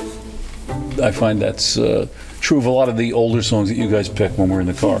 and I find that's true of a lot of the older songs that you guys pick when we're in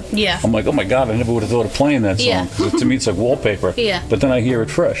the car. Yeah. I'm like, oh my God, I never would have thought of playing that song. Yeah. 'Cause to me, it's like wallpaper. Yeah. But then I hear it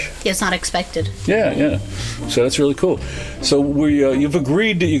fresh. Yeah, it's not expected. Yeah. So that's really cool. So you've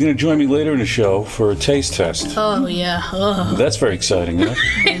agreed that you're going to join me later in the show for a taste test. Oh, yeah. Oh. That's very exciting, huh?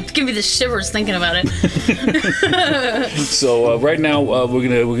 Give me the shivers thinking about it. So right now we're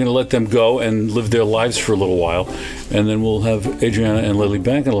gonna let them go and live their lives for a little while, and then we'll have Adriana and Lily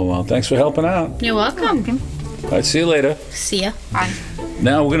back in a little while. Thanks for helping out. You're welcome. All right, see you later. See ya. Bye.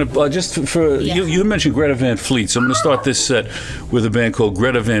 Now we're gonna you mentioned Greta Van Fleet, so I'm gonna start this set with a band called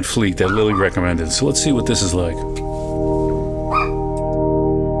Greta Van Fleet that Lily recommended. So let's see what this is like.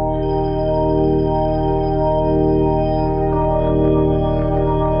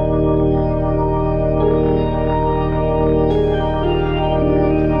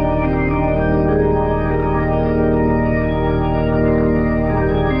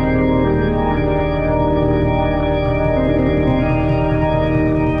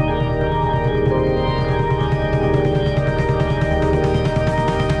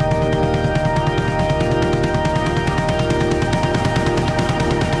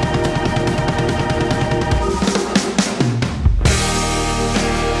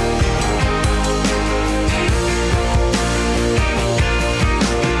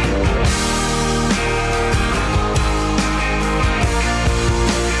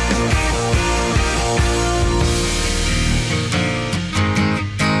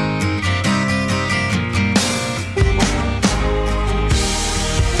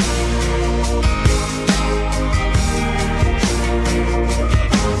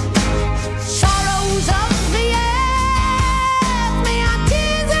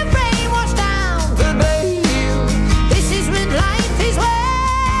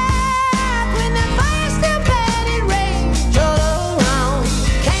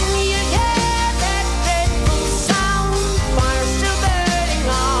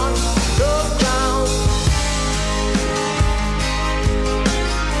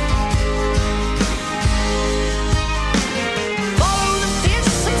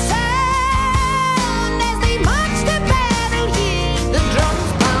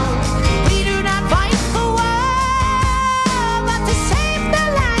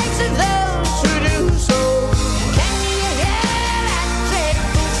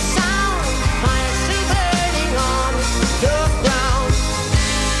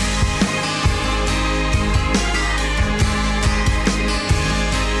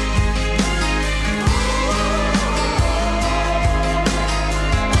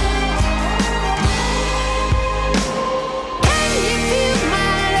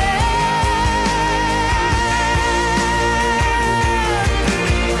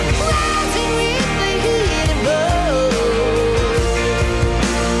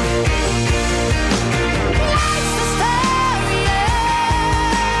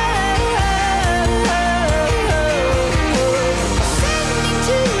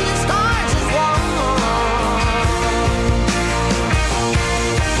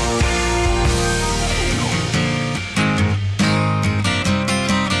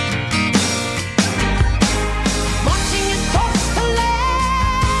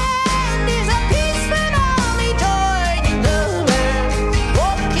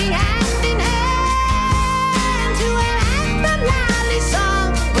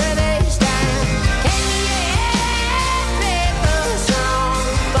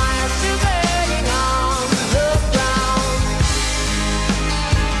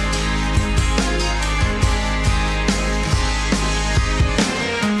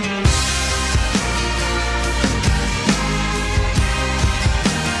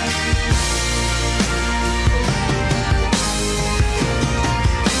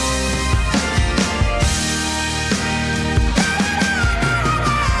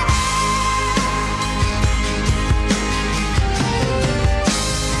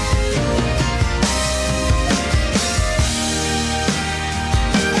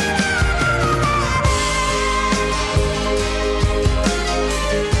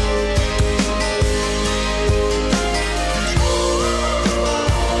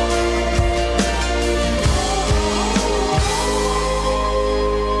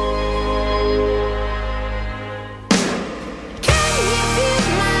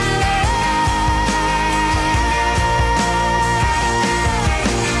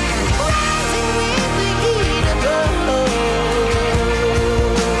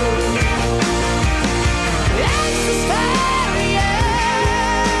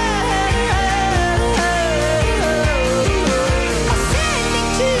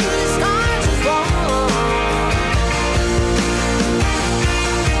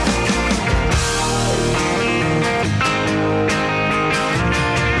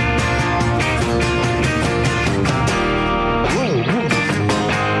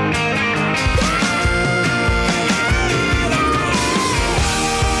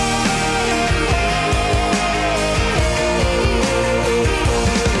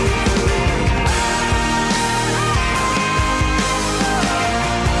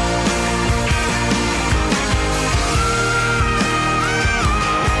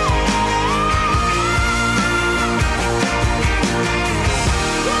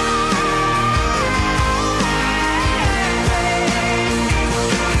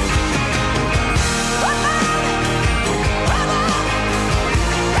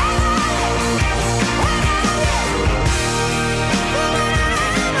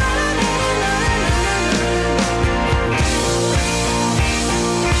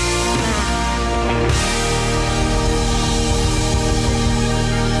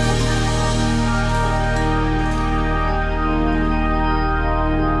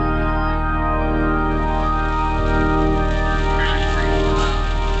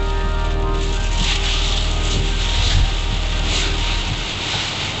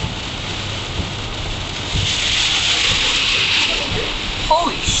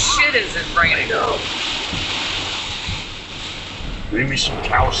 outside is it raining? Maybe some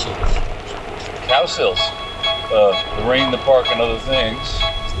cow sills. Cow sills. The rain, the park, and other things.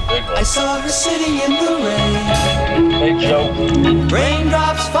 It's the big one. I saw her sitting in the rain. Hey, Joe.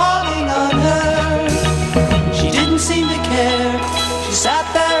 Raindrops falling on her. She didn't seem to care. She sat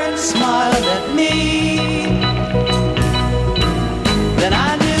there and smiled at me. Then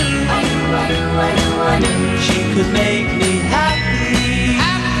I knew she could make me happy.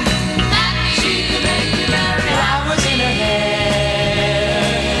 She could make me happy. Flowers in her hair,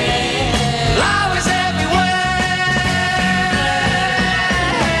 flowers everywhere.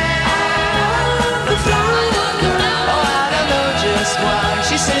 The flower girl. Oh, I don't know just why.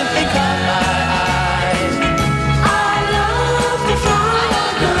 She simply caught my eye. I love the flower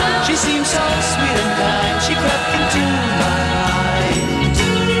girl. She seemed so sweet and kind. She crept into my mind.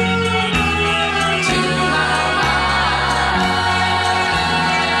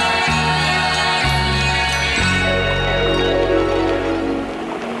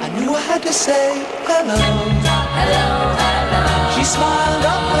 To say hello, hello, hello. She smiled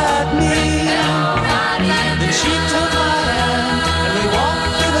up at me. Then she took my hand and we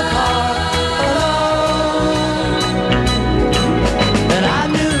walked through the park alone. And I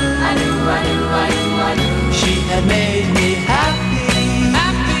knew she had made me happy.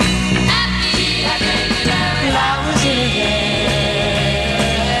 She had made me happy. Flowers in her hair,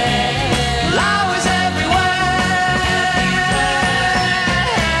 flowers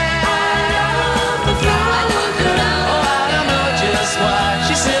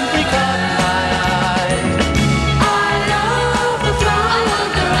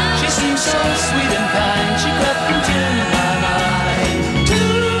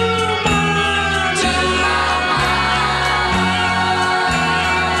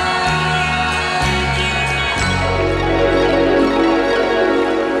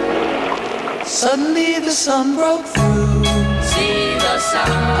Suddenly the sun broke through. See the sun.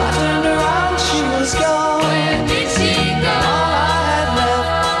 I turned around, she was gone. Where did she go? All I had left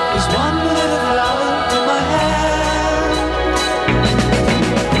was one little flower in my hand.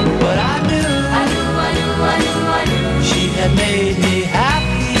 But I knew she had made me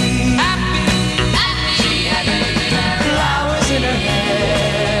happy. She had made me happy. Flowers in her hair,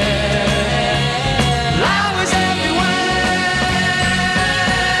 flowers everywhere.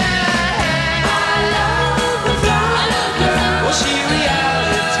 Was she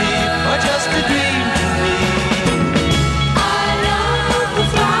reality or just a dream to me? I love the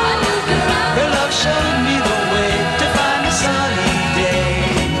flower girl. Her love showed me the way to find a sunny day.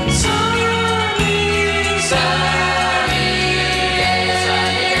 Sunny day, sunny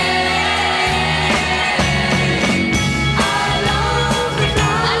day. I love the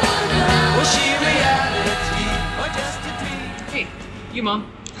flower girl. Was she reality or just a dream? Hey, you mom.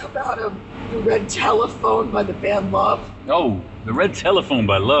 How about the Red Telephone by the band Love? Oh, the Red Telephone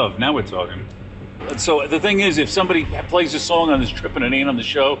by Love. Now we're talking. So the thing is, if somebody plays a song on this trip and it ain't on the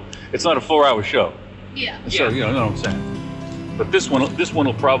show, it's not a 4-hour show. Yeah. So you know what I'm saying. But this one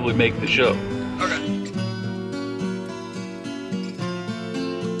will probably make the show. Okay.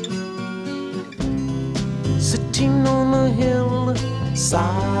 Sitting on a hillside,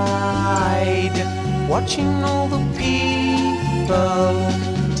 watching all the people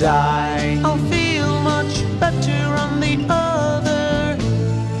die. I'll feel much better on the other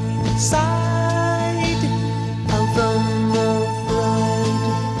side of the ride.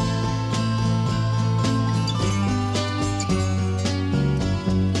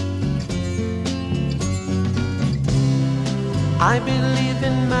 I believe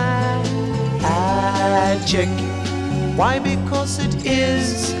in magic. Why? Because it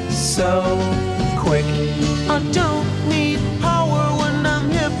is so quick. I don't need power when I'm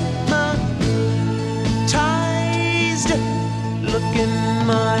hypnotized. Look in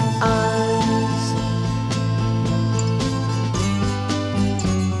my eyes.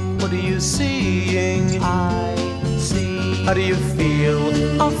 What are you seeing? I see. How do you feel?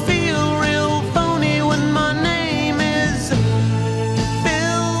 I feel real phony when my name is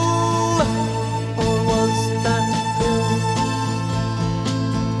Phil. Or was that Bill?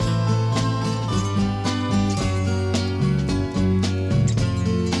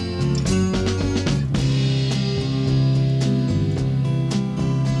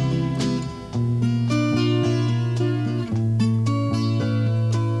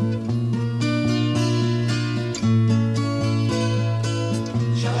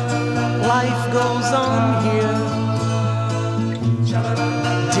 Life goes on here,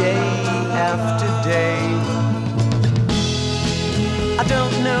 day after day. I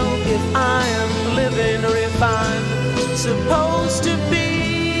don't know if I am living or if I'm supposed to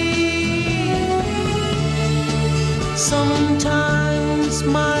be. Sometimes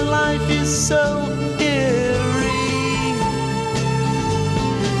my life is so eerie,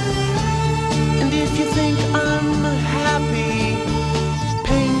 and if you think I'm happy,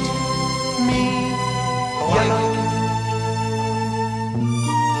 paint me yellow.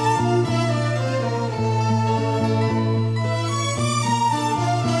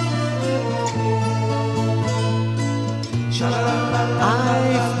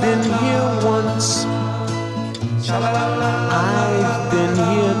 I've been here once, I've been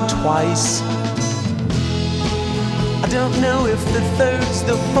here twice. I don't know if the third's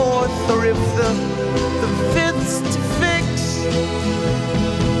the fourth or if the fifth's to fix.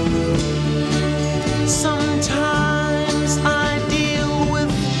 Sometimes I deal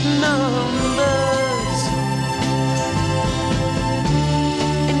with numbers,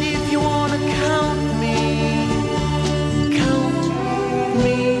 and if you wanna count me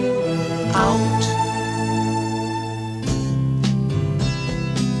out.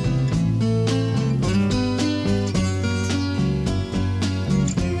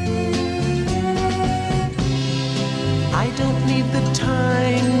 I don't need the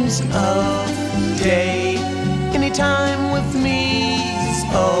times of day. Any time with me's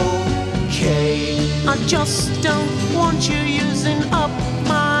okay. I just don't want you using up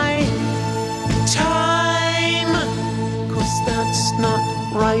my time, 'cause that's not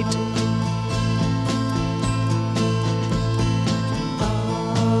right.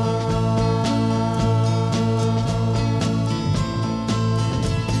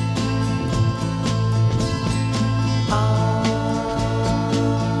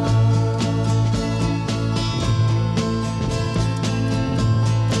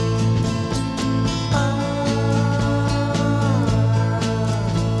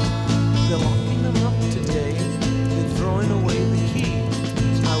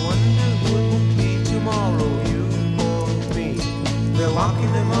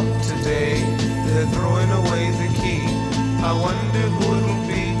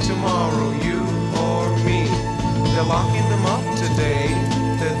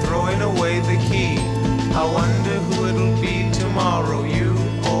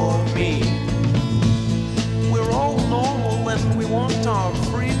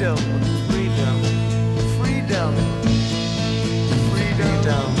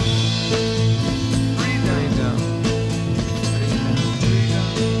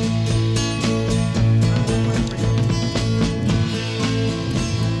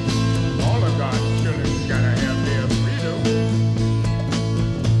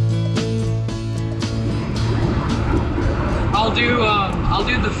 I'll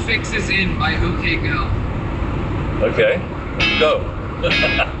do The Fix Is In by OK Go. Okay, go.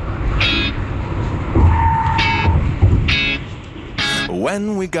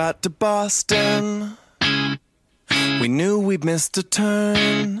 When we got to Boston, we knew we'd missed a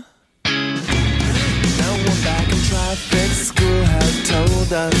turn. Now we're back in traffic. School had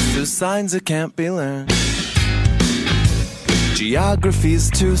told us through signs it can't be learned. Geography's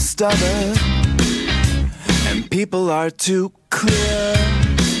too stubborn, and people are too clear.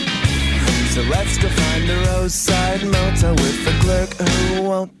 So let's go find a roadside motel with a clerk who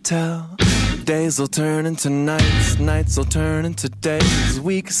won't tell. Days will turn into nights, nights will turn into days,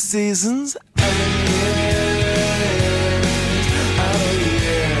 weeks, seasons, and then years. Oh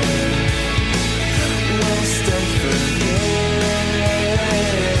yeah, we'll stay for years.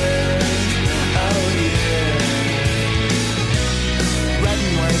 Oh yeah. Red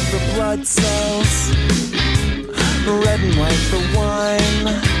and white for blood cells, red and white for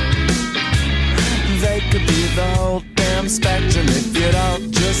wine. They could be the whole damn spectrum if you'd all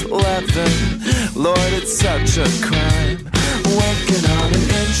just let them. Lord, it's such a crime. Working on an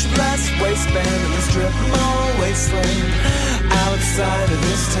inch less waistband in the strip mall wasteland. Outside of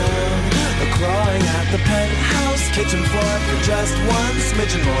this town, they're clawing at the penthouse kitchen floor for just one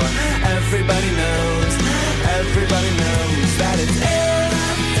smidgen more. Everybody knows that it's in.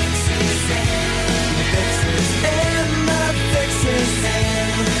 The fix is in. The fix is in. The fix is in.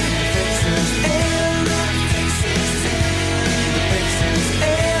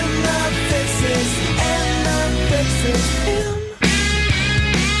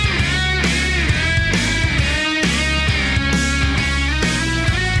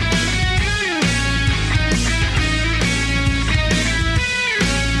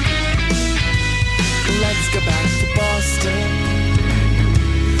 Let's go back to Boston.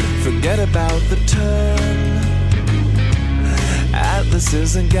 Forget about the turn. Atlas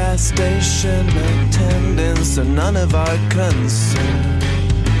is a gas station attendant, so none of our concern.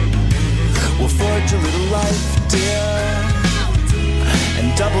 We'll forge a little life, dear,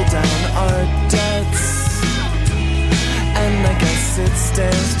 and double down our debts.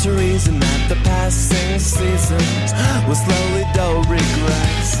 stands to reason that the passing seasons will slowly dull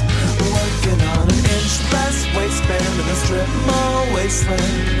regrets. Working on an inch less waistband in a strip mall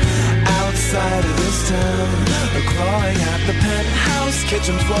wasteland outside of this town, or clawing at the penthouse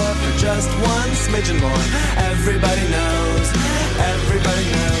kitchen floor for just one smidgen more. Everybody knows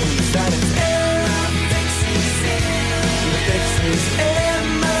that it's in. The fix is in. The fix is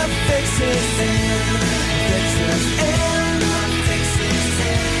in. The fix is in. The fix is in. The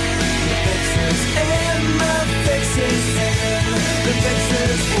fix is in. The fix is in. The fix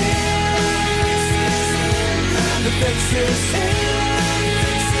is in. The fix is in. The fix is in.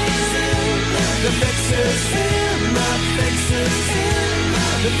 The fix is in, the fix is in,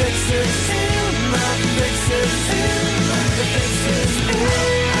 the fix is in, the fix is in, the fix is in.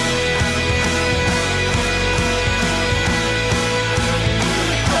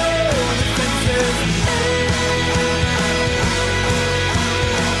 Oh, the fix is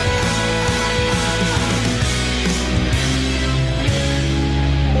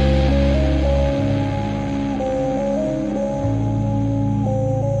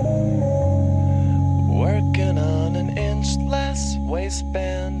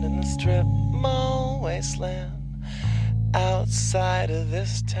waistband in the strip mall wasteland outside of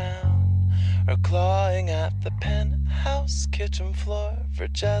this town, or clawing at the penthouse kitchen floor for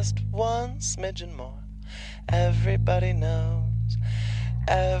just one smidgen more. Everybody knows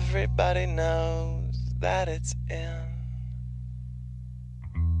that it's in.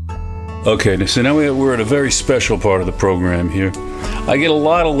 Okay, so now we're at a very special part of the program here. I get a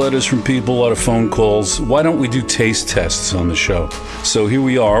lot of letters from people, a lot of phone calls. Why don't we do taste tests on the show? So here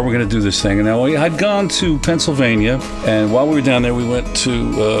we are. We're going to do this thing. And now I had gone to Pennsylvania, and while we were down there, we went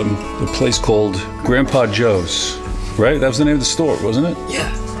to a place called Grandpa Joe's. Right? That was the name of the store, wasn't it?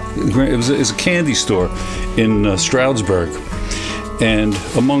 Yeah. It was a candy store in Stroudsburg. And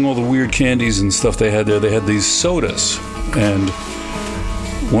among all the weird candies and stuff they had there, they had these sodas. And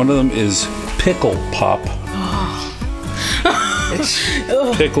one of them is Pickle Pop.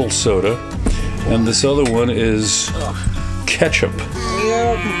 Pickle soda. And this other one is Ketchup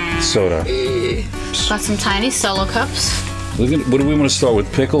soda. Got some tiny solo cups. What do we want to start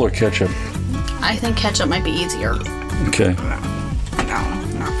with, pickle or ketchup? I think ketchup might be easier. Okay. No,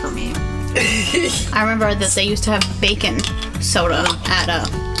 not for me. I remember that they used to have bacon soda at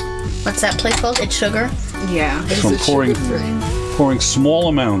what's that place called? It's Sugar? Yeah. So I'm pouring small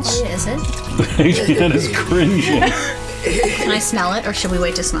amounts. Oh, is it? That is cringing. Can I smell it, or should we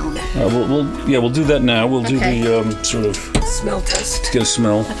wait to smell it? We'll do that now. We'll do the sort of smell test. Let's get a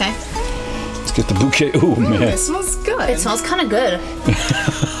smell. Okay. Let's get the bouquet. Ooh, man. It smells good. It smells kind of good.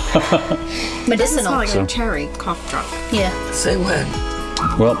 Medicinal. It smells like a cherry cough drop. Yeah. Say when.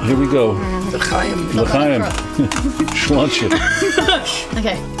 Well, here we go. L'chaim. L'chaim. Schlunch it.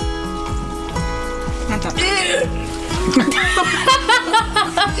 Okay. Not that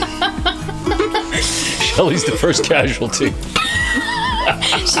Shelley's the first casualty.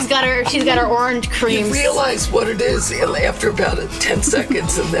 She's got her orange cream. You realize what it is after about 10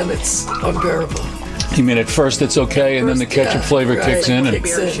 seconds, and then it's unbearable. You mean at first it's okay, and then the ketchup flavor kicks in? And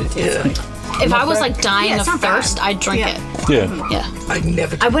If I was like dying of thirst, I'd drink it. Yeah. Yeah.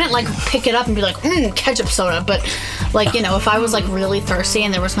 I wouldn't like pick it up and be like, ketchup soda, but like, you know, if I was like really thirsty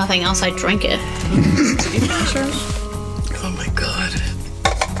and there was nothing else, I'd drink it. Oh my God.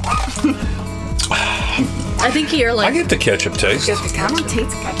 I think you're like. I get the ketchup taste. I don't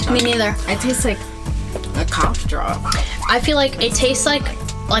taste ketchup. Me neither. It tastes like a cough drop. I feel like it tastes like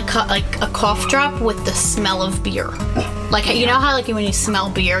a cough drop with the smell of beer. Like, you know how like when you smell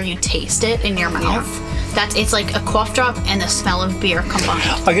beer, you taste it in your mouth? Yeah. It's like a cough drop and the smell of beer combined.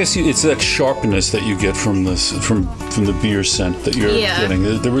 I guess it's that sharpness that you get from this from the beer scent that you're getting.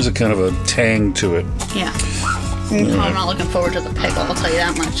 There is a kind of a tang to it. Yeah. I'm not looking forward to the pickle, I'll tell you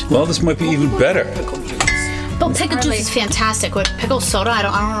that much. Well, this might be even better. But pickle juice is fantastic. With pickle soda, I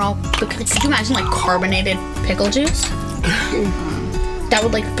don't know. Could you imagine like carbonated pickle juice? That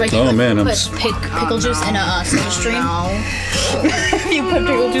would like break. Oh man, put pickle juice in a soda stream. You put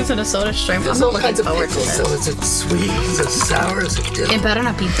pickle juice in a soda stream. There's all kinds of pickles. So is it sweet? Is it sour? Is it dill? It better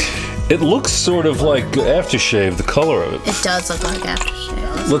not be. It looks sort of like aftershave. The color of it. It does look like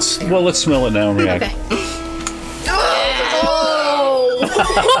aftershave. Let's smell it now and react. Okay.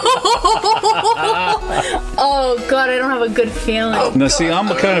 Oh God, I don't have a good feeling. Now see, I'm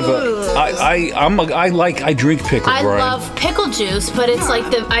a kind of I drink pickle. I Brian. love pickle juice, but it's like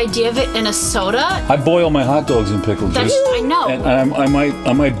the idea of it in a soda. I boil my hot dogs in pickle juice. I know. And I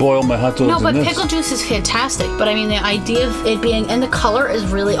might boil my hot dogs No, but in this. pickle juice is fantastic. But I mean, the idea of it being and the color is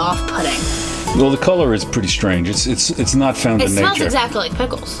really off-putting. Well, the color is pretty strange. It's not found It in smells nature. exactly like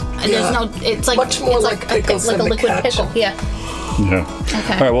pickles. And Yeah. There's no. It's like Much more it's like pickles like a than the liquid ketchup. pickle. Yeah. Yeah.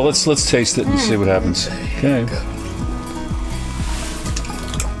 Okay. All right. Well, let's taste it and see what happens. Okay.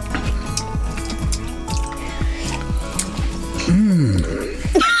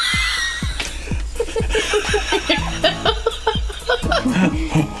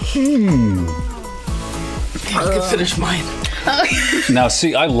 I can finish mine. Now,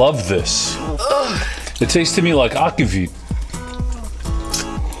 see, I love this. It tastes to me like akavit,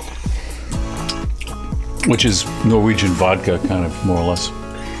 which is Norwegian vodka, kind of, more or less.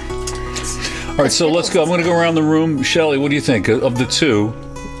 All right, so let's go. I'm going to go around the room. Shelley, what do you think? Of the two,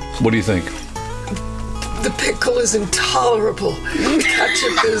 what do you think? The pickle is intolerable. The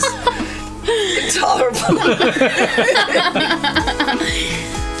ketchup is intolerable.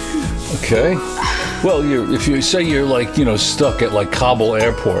 Okay. Well, if you say you're like, stuck at like Kabul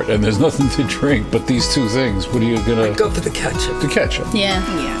airport and there's nothing to drink but these two things, what are you gonna go for? The ketchup. The ketchup. Yeah.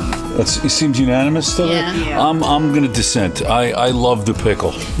 It seems unanimous to Yeah. that? Yeah. I'm gonna dissent. I love the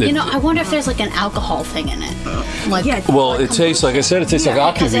pickle. I wonder if there's like an alcohol thing in it. Like, Well, it tastes like I said. It tastes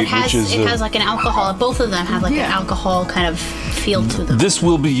like because akavit, which is. it has like an alcohol. Both of them have like an alcohol kind of feel to them. This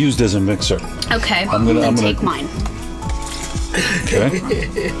will be used as a mixer. Okay. I'm gonna take mine. Okay.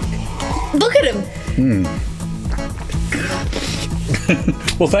 Look at him.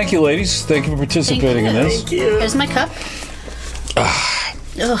 Well, thank you, ladies. Thank you for participating in this. Thank you. Here's my cup. Ugh.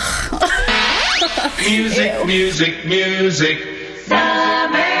 Music, music, music.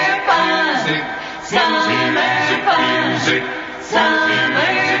 Summer fun. Summer fun. Music.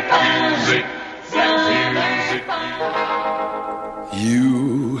 Summer fun. Summer fun.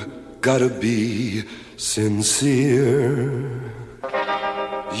 You gotta be sincere.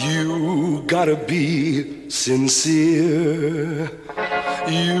 You gotta be sincere.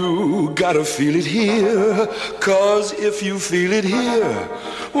 You gotta feel it here, 'cause if you feel it here,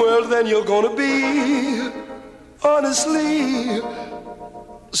 well then you're gonna be honestly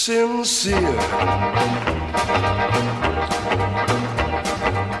sincere.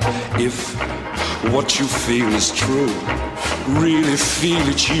 If what you feel is true, really feel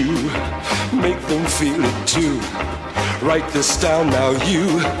it, you make them feel it too. Write this down now,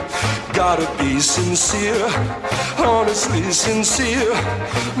 you gotta be sincere, honestly sincere.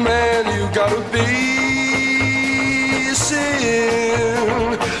 Man, you gotta be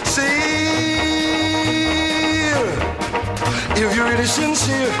sincere. If you're really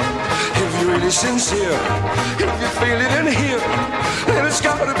sincere, if you're really sincere, if you feel it in here, then it's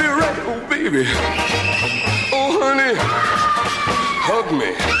gotta be right, oh baby. Oh honey, hug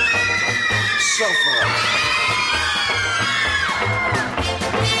me, suffer.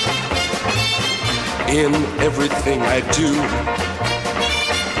 In everything I do,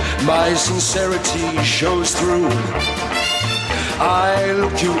 my sincerity shows through. I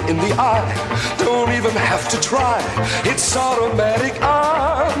look you in the eye, don't even have to try. It's automatic,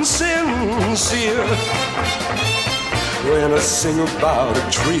 I'm sincere. When I sing about a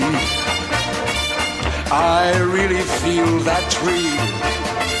tree, I really feel that tree.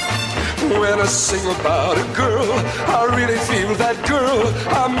 When I sing about a girl, I really feel that girl.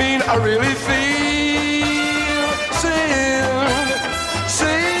 I mean, I really feel sincere.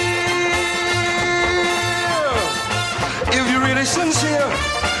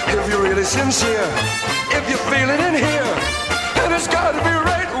 If you're really sincere, if you feel it in here, and it's gotta be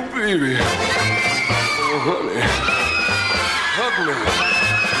right, oh baby. Oh honey, hug me,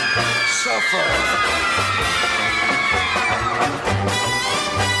 suffer.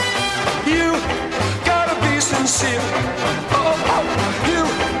 You gotta be sincere. Oh, you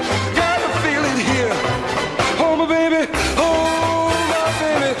gotta feel it here. Oh my baby, oh my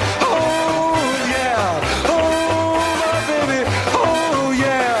baby, oh yeah, oh my baby, oh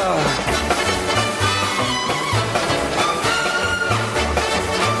yeah.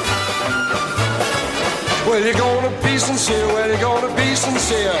 Well, you're gonna be sincere, well, you're gonna be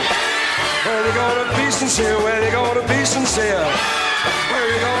sincere. Well, you're gonna be sincere, well, you're gonna be sincere. Well,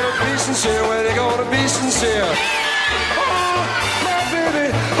 you're gonna be sincere, well, you're gonna be sincere. Oh, my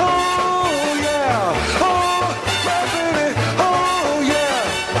baby, oh yeah. Oh, my baby, oh yeah.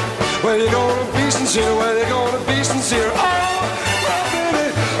 Well, you're gonna be sincere, well, you're gonna be sincere. Oh, my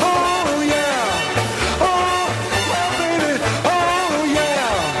baby, oh yeah. Oh, my baby, oh yeah.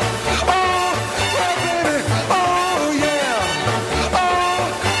 Oh, my baby, oh yeah. Oh,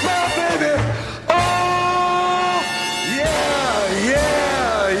 my baby, oh yeah.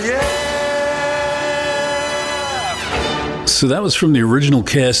 So that was from the original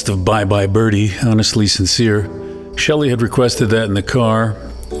cast of Bye Bye Birdie, Honestly Sincere. Shelley had requested that in the car,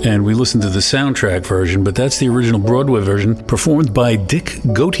 and we listened to the soundtrack version, but that's the original Broadway version performed by Dick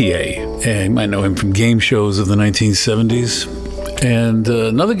Gautier. You might know him from game shows of the 1970s. And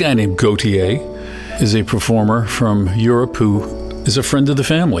another guy named Gautier is a performer from Europe who is a friend of the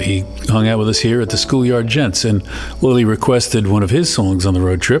family. He hung out with us here at the Schoolyard Gents, and Lily requested one of his songs on the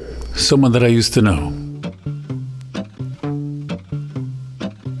road trip, Someone That I Used to Know.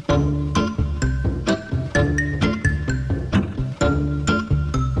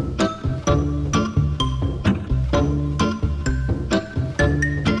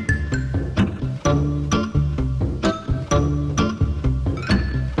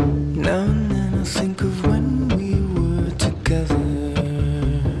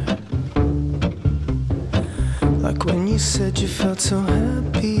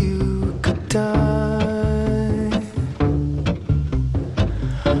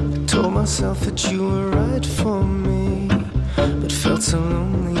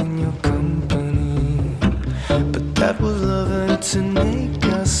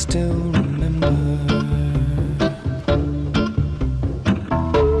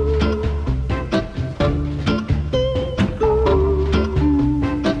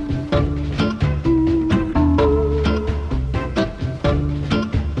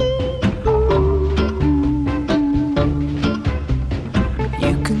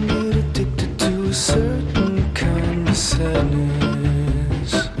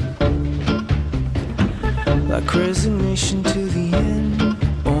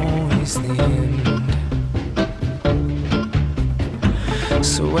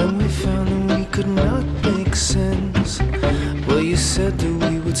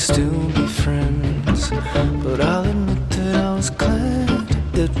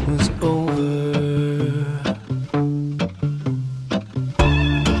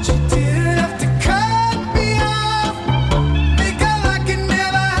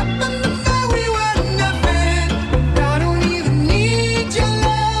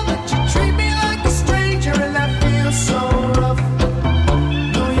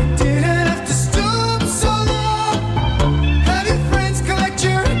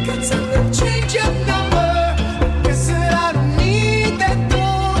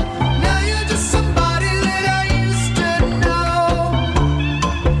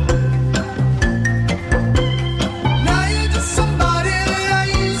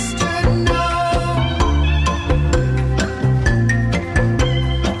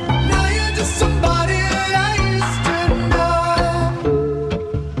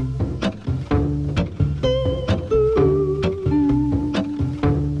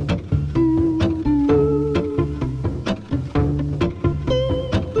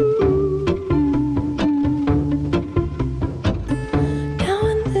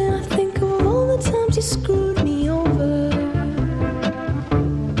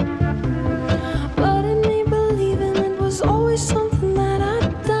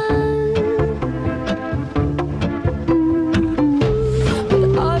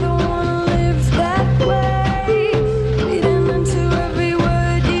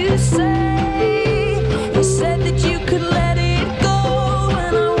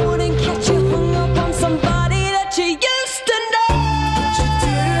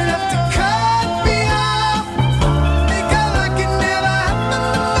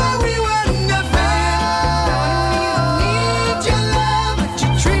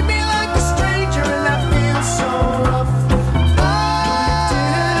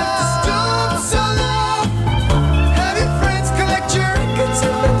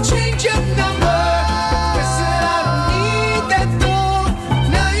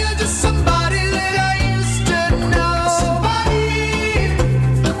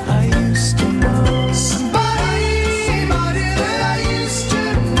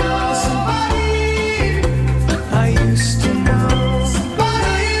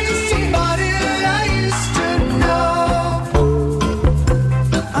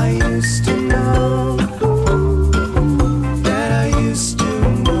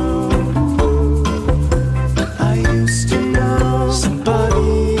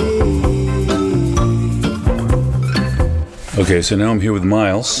 Okay, so now I'm here with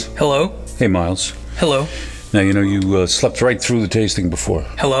Miles. Hello. Hey, Miles. Hello. Now, you know, you slept right through the tasting before.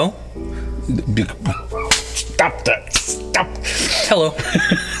 Hello. Stop that. Stop. Hello.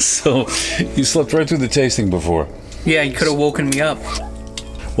 So, you slept right through the tasting before. Yeah, you could have woken me up.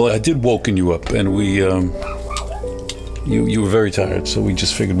 Well, I did woken you up, and we, you were very tired, so we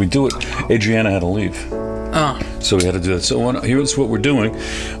just figured we'd do it. Adriana had to leave. So we had to do that. So here's what we're doing.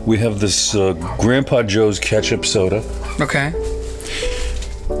 We have this Grandpa Joe's ketchup soda. Okay.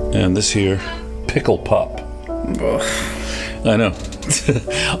 And this here, pickle pop. Ugh. I know.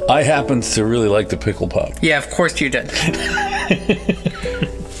 I happened to really like the pickle pop. Yeah, of course you did.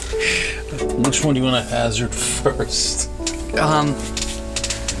 Which one do you want to hazard first?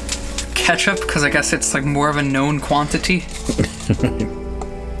 Ketchup, because I guess it's like more of a known quantity.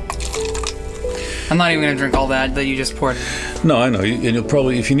 I'm not even gonna drink all that you just poured. No, I know. And you'll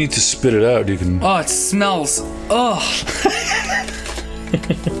probably, if you need to spit it out, you can. Oh, it smells. Ugh.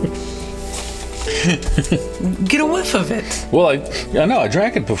 Get a whiff of it. Well, I know. I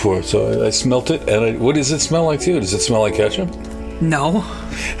drank it before, so I smelt it. And what does it smell like to you? Does it smell like ketchup? No.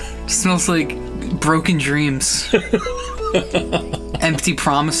 It smells like broken dreams. Empty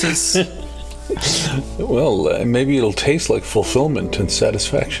promises. Well, maybe it'll taste like fulfillment and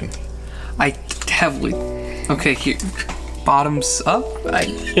satisfaction. I heavily. Okay, here. Bottoms up? I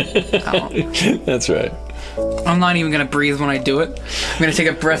don't. That's right. I'm not even gonna breathe when I do it. I'm gonna take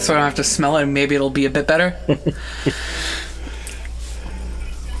a breath so I don't have to smell it, and maybe it'll be a bit better.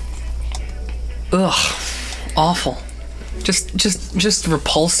 Ugh. Awful. Just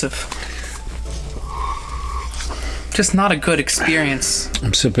repulsive. Just not a good experience.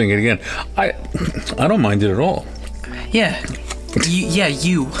 I'm sipping it again. I don't mind it at all. Yeah.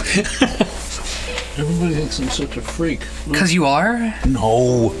 You. Everybody thinks I'm such a freak. Because you are?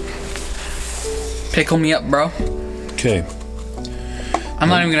 No. Pickle me up, bro. Okay. I'm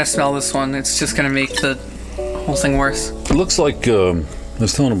not even going to smell this one. It's just going to make the whole thing worse. It looks like, I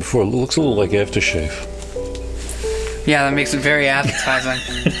was telling him before, it looks a little like aftershave. Yeah, that makes it very appetizing.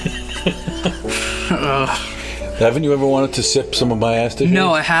 Ugh. Haven't you ever wanted to sip some of my aftershave?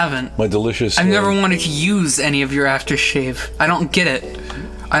 No, I haven't. My delicious... I've never wanted to use any of your aftershave. I don't get it.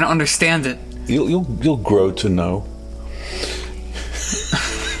 I don't understand it. You'll grow to know.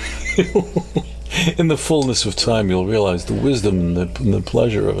 In the fullness of time, you'll realize the wisdom and the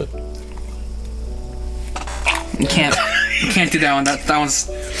pleasure of it. You can't do that one. That one's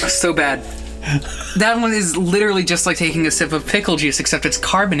so bad. That one is literally just like taking a sip of pickle juice, except it's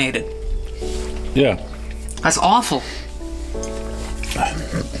carbonated. Yeah. That's awful. I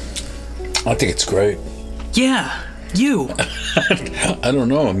think it's great. Yeah, you. I don't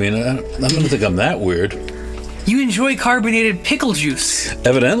know. I mean, I don't think I'm that weird. You enjoy carbonated pickle juice.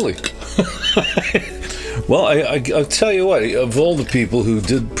 Evidently. Well, I'll tell you what. Of all the people who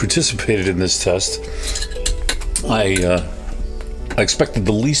participated in this test, I expected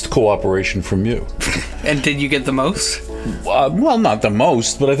the least cooperation from you. And did you get the most? Well, not the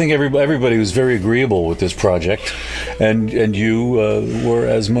most, but I think everybody was very agreeable with this project, and you were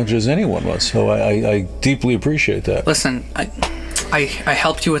as much as anyone was. So I deeply appreciate that. Listen, I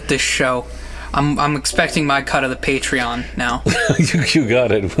helped you with this show. I'm expecting my cut of the Patreon now. You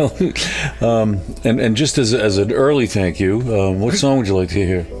got it. Well, and just as an early thank you, what song would you like to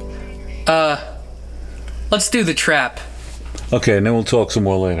hear? Let's do The Trap. Okay, and then we'll talk some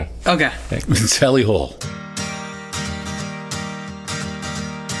more later. Okay. Sally Hall.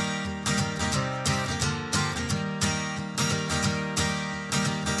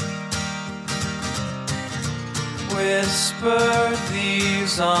 Whispered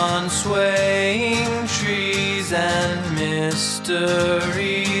leaves on swaying trees and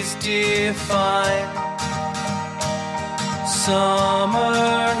mysteries define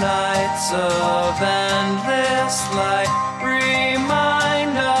summer nights of endless light.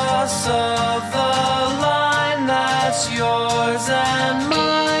 Remind us of the line that's yours and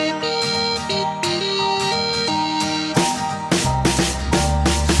mine.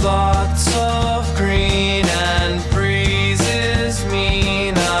 Thoughts of green and breezes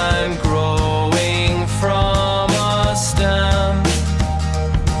mean I'm growing from a stem.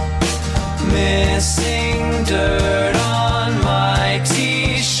 Missing dirt on my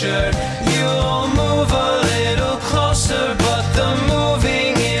t-shirt. You'll move a little closer, but the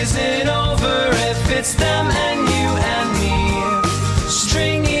moving isn't over if it's them and you and me.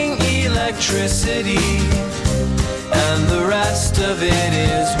 Stringing electricity, and the rest of it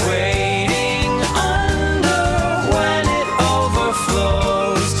is waiting under when it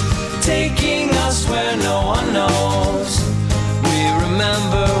overflows, taking us where no one knows. We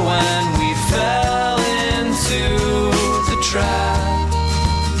remember when we fell into the trap.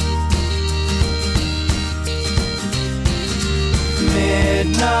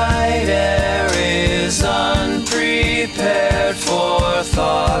 Midnight air is unprepared for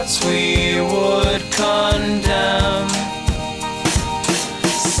thoughts we would condemn.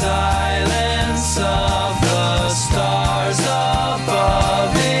 Silence of the stars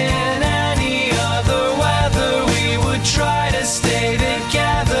above. In any other weather we would try to stay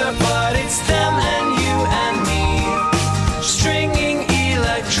together, but it's them and you and me, stringing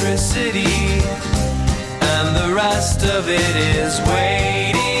electricity, and the rest of it is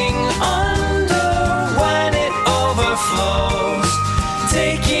waiting under when it overflows,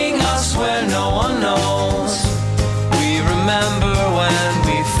 taking us where no one knows. We remember when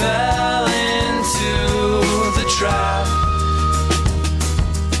we fell into the trap.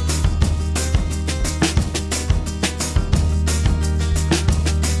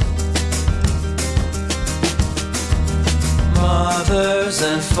 Mothers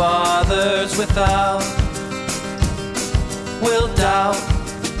and fathers without will doubt.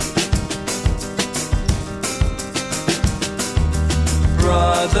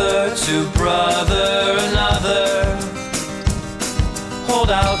 Brother to brother, another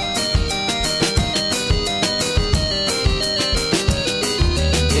hold out.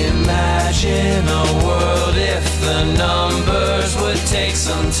 Imagine a world if the numbers would take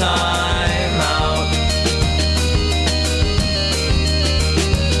some time out.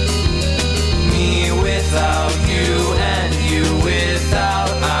 Me without you and you without,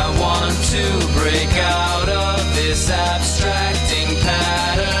 I want to break out of this abstracting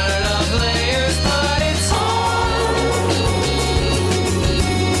pattern of layers, but it's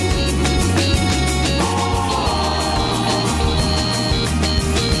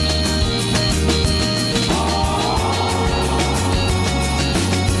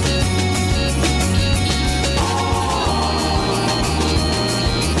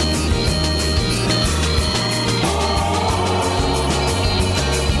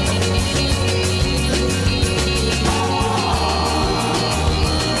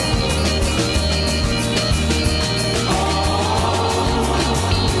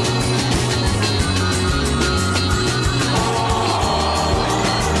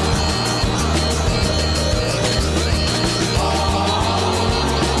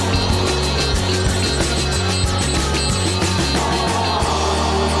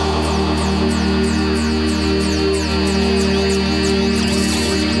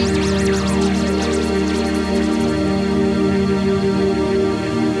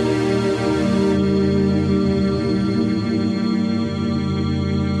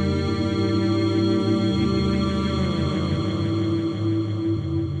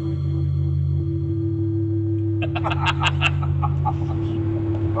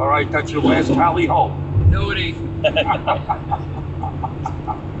All right, that's your last tally ho. No, it ain't.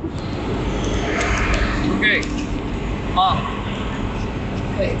 Okay. Mom.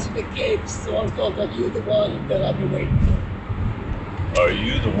 Hey, it's Nick Cave's song called Are You the One That I've Been Waiting For? Are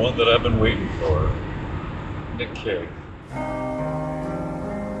you the one that I've been waiting for? Nick Cave.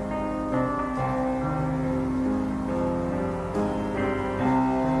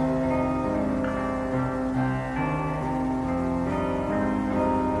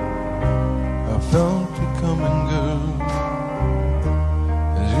 I felt you coming, girl,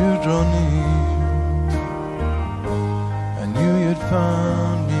 as you draw near. I knew you'd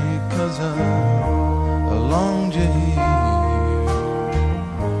find me 'cause I longed you here.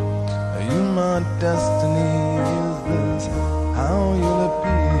 Are you my destiny? Is this how you'll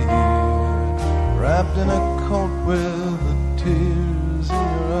appear? Wrapped in a coat with the tears in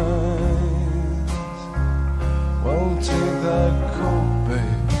your eyes. Well, take that coat,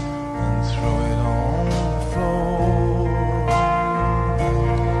 babe, and throw it on the floor.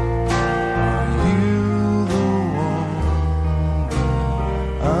 Are you the one that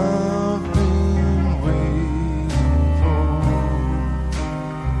I've been waiting for?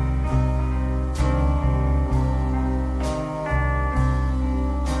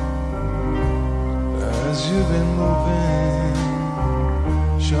 As you've been moving,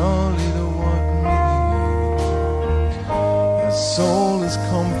 surely the what me. Your soul is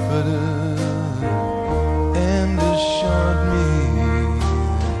comforted and assured me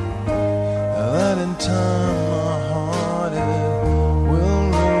that in time my heart it will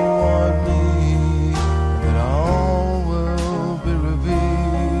reward me, and all will be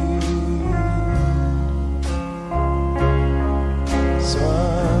revealed. So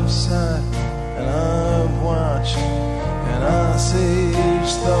I've sat and I've watched and I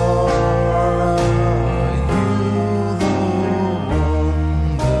sage thought. Are you the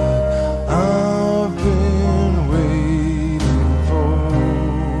one that I've been waiting for?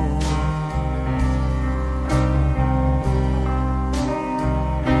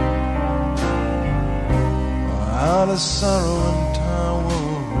 Out of sorrow and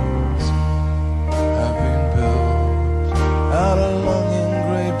towers have been built, out of longing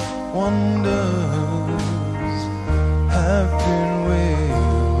great wonders have been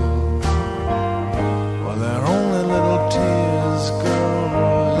wailed. Well, they're only little tears, girl,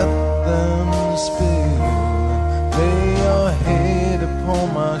 let them spill. Lay your head upon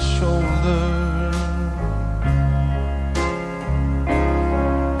my shoulder.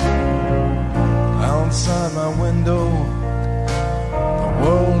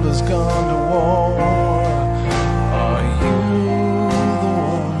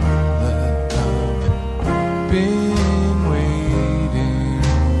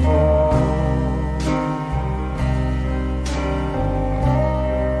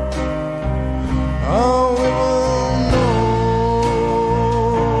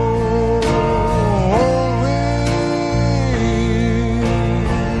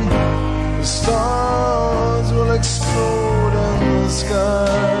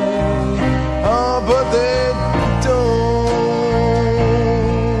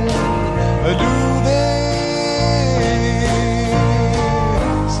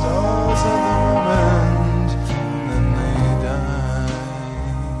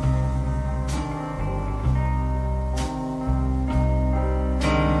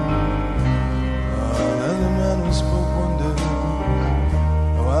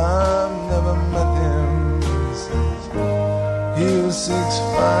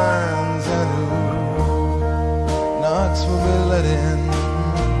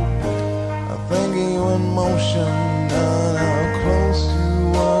 ocean and how close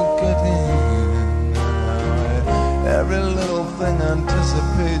you are getting. Every little thing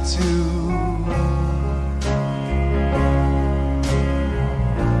anticipates you.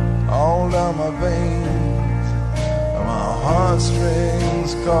 All down my veins, and my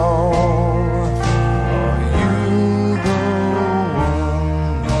heartstrings call. Are you the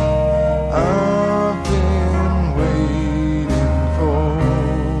one I've been waiting for?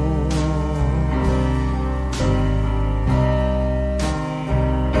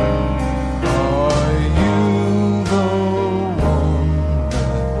 Are you the one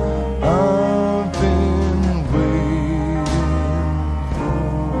that I've been waiting for?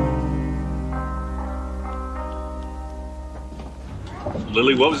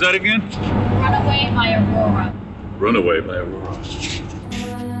 Lily, what was that again? Runaway by Aurora. Runaway by Aurora.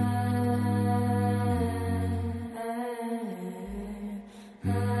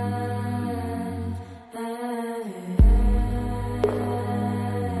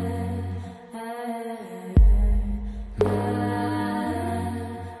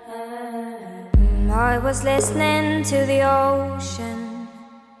 I was listening to the ocean.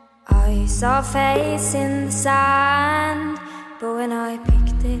 I saw a face in the sand, but when I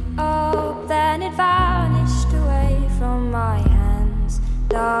picked it up, then it vanished away from my hands.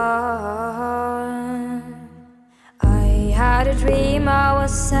 Dawn. I had a dream I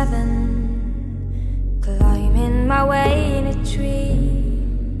was 7, climbing my way in a tree.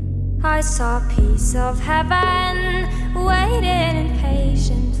 I saw a piece of heaven waiting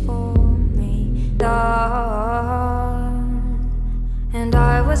impatient for me. Dawn. And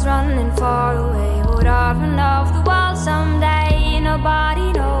I was running far away. Would I run off the world someday?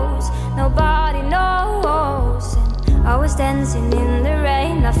 Nobody knows, nobody knows. And I was dancing in the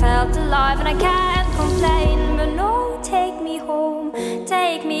rain. I felt alive and I can't complain. But no, take me home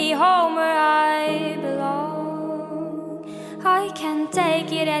where I belong. I can't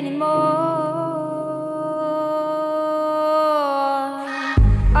take it anymore.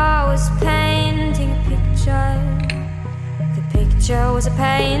 I was painting a picture. The picture was a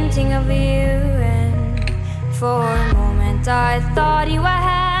painting of you, and for a moment I thought you were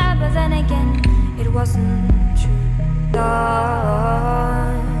here, but then again it wasn't true.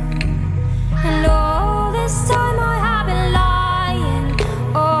 Dawn. And all this time I have been lying,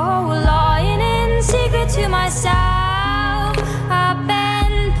 lying in secret to myself. I've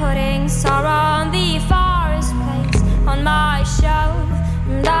been putting sorrow on the forest place on my shelf.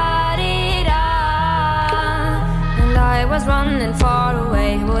 Da-dee-da. And I was running far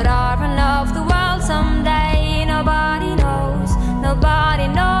away. Would I run off the world someday? Nobody knows, nobody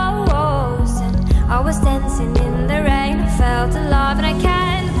knows. And I was dancing in the rain. I felt alive and I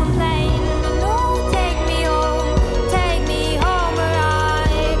can't complain. But no, take me home where I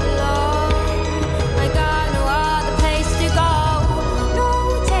belong. I got no other place to go. No,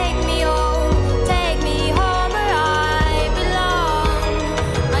 take me home where I belong.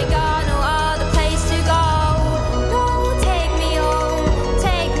 I got no other place to go. No, take me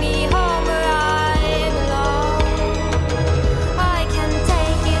home where I belong. I can't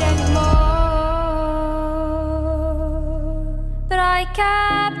take it anymore. But I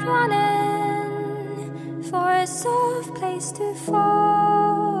kept running for a soft place to fall.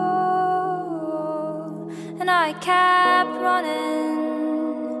 And I kept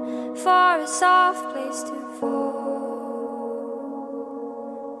running for a soft place to fall.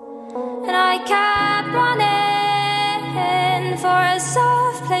 And I kept running for a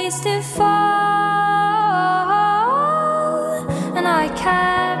soft place to fall. And I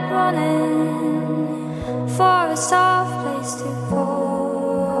kept running for a soft place to fall.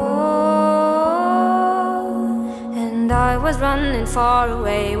 And I was running far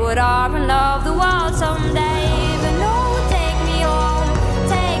away. Would I run off the world someday? But no, take me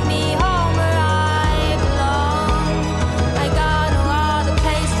home where I belong. I got no other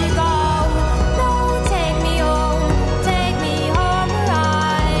place to go. No, take me home where I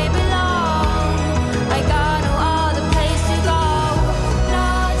belong. I got no other place to go. No,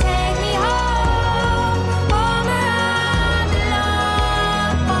 take me home where I belong.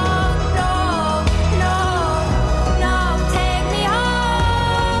 No, take me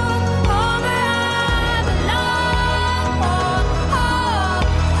home where I belong.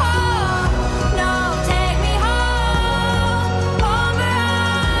 No, take me home where I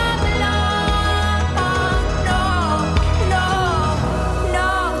belong.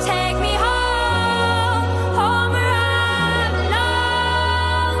 No, take me home where I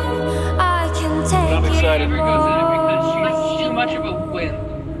belong. I can take I'm it excited. anymore. She's too much of a win.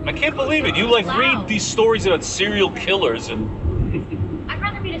 I can't believe it. You like read these stories about serial killers and I'd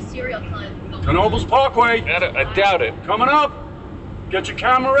rather be a serial Canobles Parkway. I doubt it. Coming up. Get your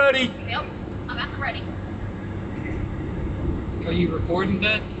camera ready. Yep, I got them ready. Are you recording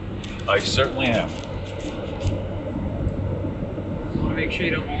that? I certainly am. I want to make sure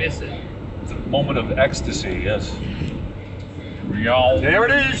you don't miss it. It's a moment of ecstasy, yes. There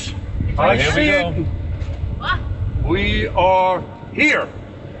it is. I Here see we it. go. What? We are here.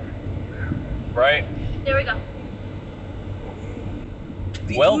 Right? There we go.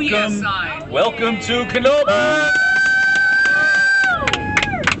 Welcome to Canoble.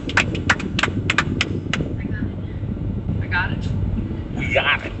 I got it. We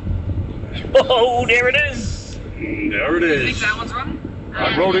got it. Oh, there it is. There it You think is. that one's running?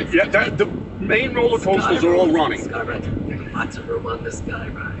 I wrote it. Yeah, the main roller coasters are all running. Lots of room on this guy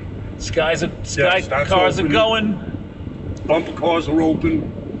ride. Cars are going. Bumper cars are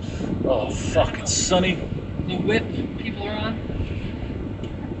open. Oh, fuck, it's sunny. The whip people are on.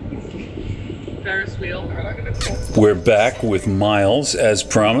 Ferris wheel. We're back with Miles, as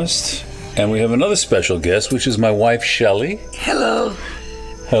promised. And we have another special guest, which is my wife, Shelley. Hello.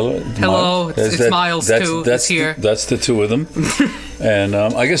 Hello. It's Miles, too. It's here. That's the two of them. And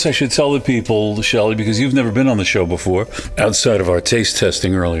I guess I should tell the people, Shelley, because you've never been on the show before, outside of our taste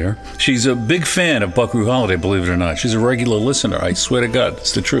testing earlier. She's a big fan of Buckaroo Holiday, believe it or not. She's a regular listener. I swear to God,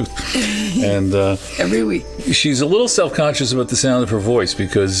 it's the truth. And every week. She's a little self-conscious about the sound of her voice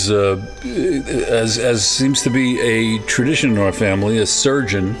because, as seems to be a tradition in our family, a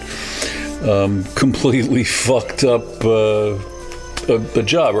surgeon completely fucked up a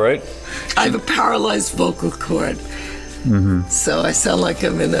job, right? I have a paralyzed vocal cord. Mm-hmm. So I sound like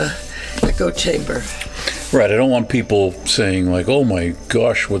I'm in a echo chamber. Right. I don't want people saying like, "Oh my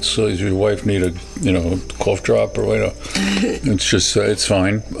gosh, does your wife need a cough drop or whatever?" It's just it's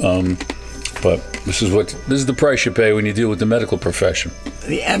fine. But this is the price you pay when you deal with the medical profession.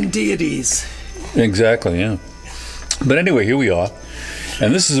 The MDities. Exactly. Yeah. But anyway, here we are.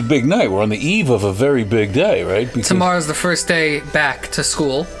 And this is a big night. We're on the eve of a very big day, right? Because tomorrow's the first day back to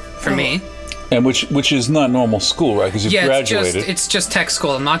school for me. And which is not normal school, right? Because you've graduated. It's just tech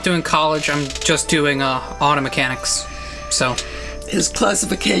school. I'm not doing college. I'm just doing auto mechanics. So his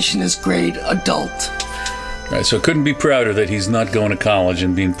classification is grade adult. Right, so couldn't be prouder that he's not going to college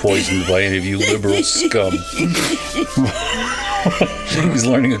and being poisoned by any of you liberal scum. He's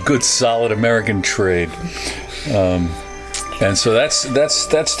learning a good, solid American trade. And so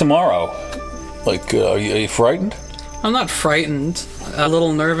that's tomorrow. Like, are you frightened? I'm not frightened. A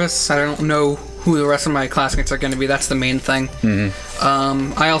little nervous. I don't know who the rest of my classmates are going to be. That's the main thing.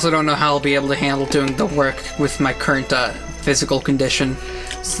 Mm-hmm. I also don't know how I'll be able to handle doing the work with my current physical condition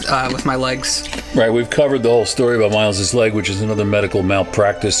with my legs. Right, we've covered the whole story about Miles's leg, which is another medical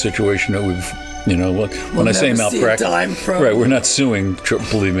malpractice situation that we've, when I say malpractice, right, we're not suing.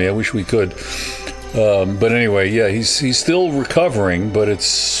 Believe me, I wish we could. But anyway, yeah, he's still recovering, but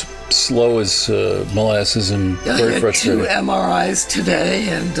it's slow as molasses and very frustrating. I had 2 MRIs today,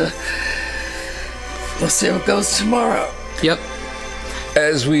 and we'll see how it goes tomorrow. Yep.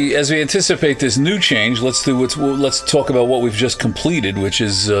 As we anticipate this new change, let's talk about what we've just completed, which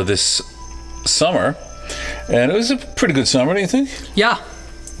is this summer, and it was a pretty good summer, don't you think? Yeah.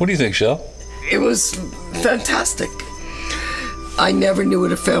 What do you think, Shel? It was fantastic. I never knew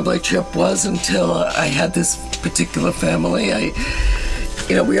what a family trip was until I had this particular family.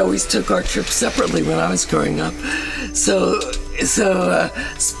 We always took our trips separately when I was growing up. So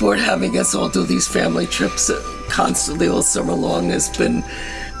sport having us all do these family trips constantly all summer long has been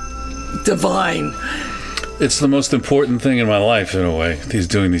divine. It's the most important thing in my life, in a way.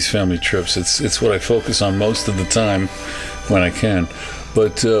 Doing these family trips. It's what I focus on most of the time when I can.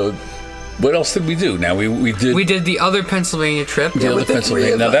 But what else did we do? Now we did the other Pennsylvania trip. The other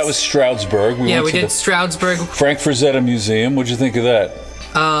Pennsylvania. Now that was Stroudsburg. We did Stroudsburg. Frank Frazetta Museum. What'd you think of that?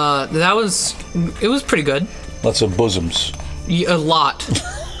 It was pretty good. Lots of bosoms. A lot.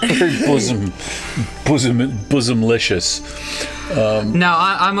 Very bosomlicious. Now,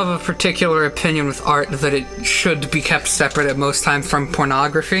 I'm of a particular opinion with art that it should be kept separate at most times from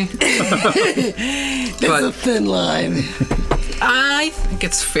pornography. There's a thin line. I think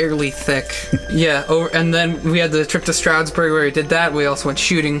it's fairly thick. Yeah, and then we had the trip to Stroudsburg where we did that. We also went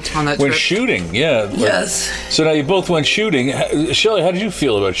shooting on that trip. Went shooting, yeah. Yes. So now you both went shooting. Shelley, how did you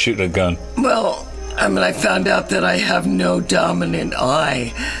feel about shooting a gun? Well, I found out that I have no dominant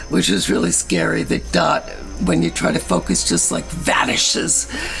eye, which is really scary. The dot, when you try to focus, just like vanishes.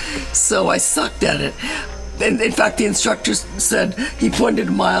 So I sucked at it. And in fact, the instructor said, he pointed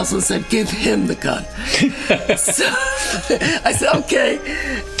to Miles and said, "Give him the gun." So I said, "Okay."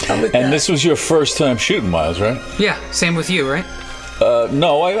 And this was your first time shooting, Miles, right? Yeah, same with you, right?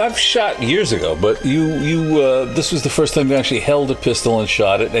 No, I've shot years ago, but this was the first time you actually held a pistol and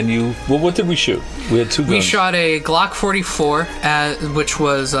shot it. And what did we shoot? We had two guns. We shot a Glock 44, which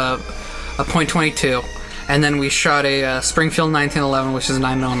was a .22, and then we shot a Springfield 1911, which is a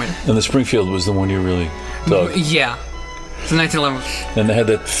 9mm. And the Springfield was the one you really dug. Yeah, it's a 1911. And they had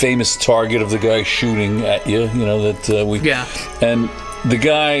that famous target of the guy shooting at you. You know that we. Yeah. And the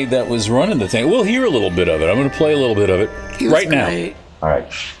guy that was running the thing. We'll hear a little bit of it. I'm going to play a little bit of it right now. All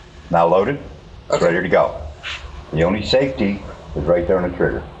right. Now loaded. Okay. Ready to go. The only safety is right there on the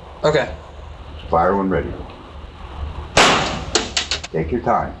trigger. Okay. Fire when ready. Take your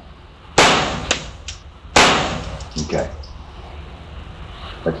time. Okay.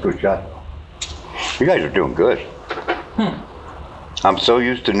 That's a good shot, though. You guys are doing good. I'm so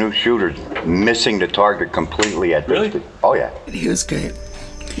used to new shooters missing the target completely at this. Really? Oh, yeah. He was great.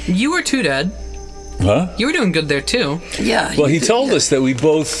 You were too, Dad. Huh? You were doing good there, too. Yeah. Well, he told us that we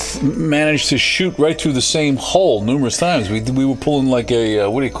both managed to shoot right through the same hole numerous times. We were pulling like a,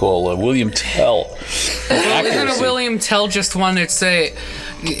 what do you call a William Tell. Isn't a William Tell just one? It's a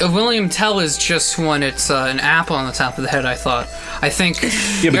William Tell is just when it's an apple on the top of the head, I thought. I think.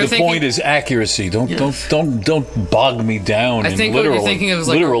 Yeah, but the point is accuracy. Don't bog me down. I think what you're thinking of is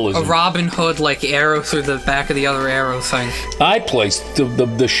like a Robin Hood like arrow through the back of the other arrow thing. I placed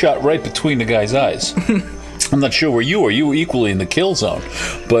the shot right between the guy's eyes. I'm not sure where you were. You were equally in the kill zone,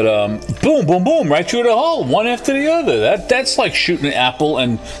 but boom, boom, boom, right through the hole, one after the other. That's like shooting an apple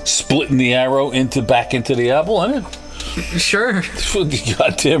and splitting the arrow back into the apple, isn't it? Sure.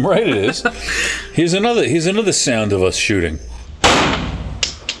 Goddamn right it is. Here's another sound of us shooting.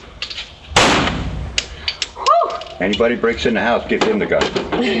 Anybody breaks in the house, give him the gun.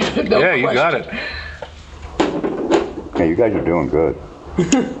 Yeah, you got it. Hey, you guys are doing good.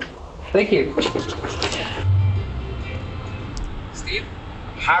 Thank you. Steve?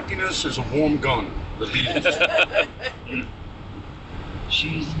 Happiness is a warm gun.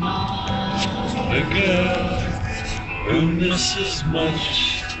 She's the girl who misses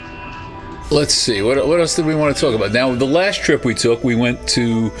much. Let's see, what else did we want to talk about? Now, the last trip we took, we went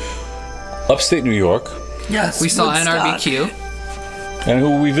to upstate New York. Yes, we saw Woodstock. NRBQ. And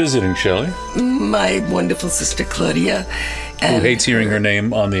who were we visiting, Shelley? My wonderful sister Claudia. Who hates hearing her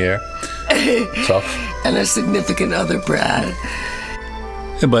name on the air. Tough. And her significant other, Brad.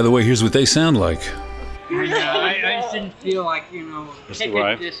 And by the way, here's what they sound like. I just didn't feel like,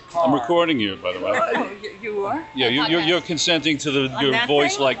 ticket this car. I'm recording you, by the way. Oh, you are? Yeah, you're consenting to your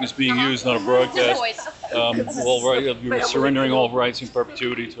voice likeness being used on a broadcast. You're surrendering all rights in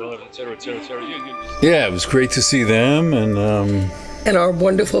perpetuity to it, et cetera, et cetera, et cetera. Yeah, it was great to see them, and our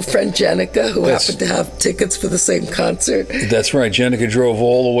wonderful friend Jenica, who happened to have tickets for the same concert. That's right. Jenica drove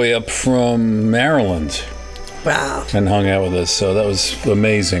all the way up from Maryland. Wow. And hung out with us, so that was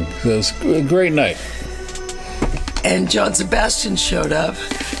amazing. It was a great night. And John Sebastian showed up,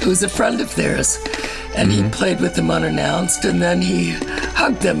 who's a friend of theirs, and he played with them unannounced, and then he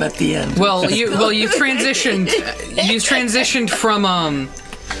hugged them at the end. Well, you transitioned from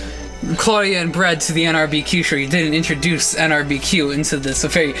Claudia and Brad to the NRBQ show. You didn't introduce NRBQ into this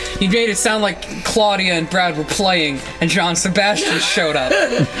affair. You made it sound like Claudia and Brad were playing and John Sebastian showed up.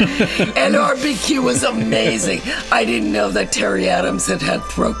 NRBQ was amazing. I didn't know that Terry Adams had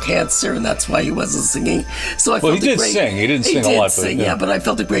throat cancer, and that's why he wasn't singing. So I felt he did sing. He didn't sing a lot. But I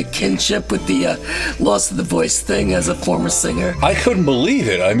felt a great kinship with the loss of the voice thing as a former singer. I couldn't believe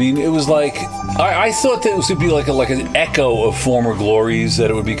it. I mean, it was like I thought that it was going to be like an echo of former glories, that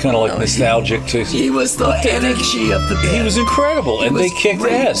it would be kind of like nostalgic to. He was the energy of the band. He was incredible, and they kicked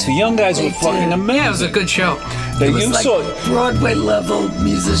ass. The young guys were fucking amazing. Yeah, it was a good show. It was like Broadway level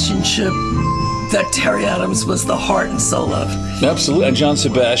musicianship that Terry Adams was the heart and soul of. Absolutely, and John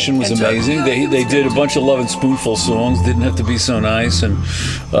Sebastian was amazing. They did a bunch of Love and Spoonful songs. Didn't have to be so nice, and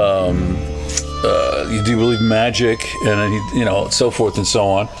you do believe magic, and so forth and so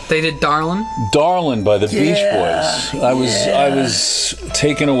on. They did Darlin' by the Beach Boys. I was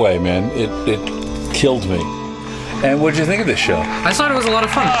taken away, man. It killed me. And what did you think of this show? I thought it was a lot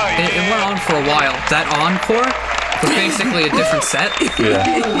of fun. It went on for a while. That encore was basically a different set. Yeah.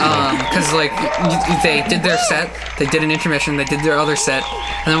 Because they did their set, they did an intermission, they did their other set,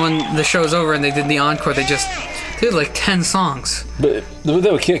 and then when the show was over and they did the encore, they did like 10 songs. But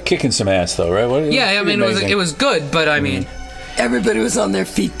they were kicking some ass, though, right? I mean, it was good, but I mean, everybody was on their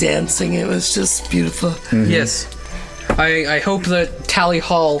feet dancing. It was just beautiful. Mm-hmm. Yes. I hope that Tally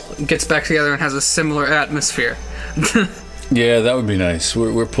Hall gets back together and has a similar atmosphere. Yeah, that would be nice.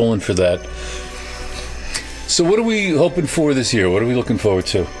 We're pulling for that. So what are we hoping for this year? What are we looking forward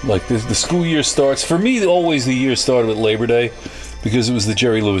to? Like the school year starts. For me, always the year started with Labor Day. because it was the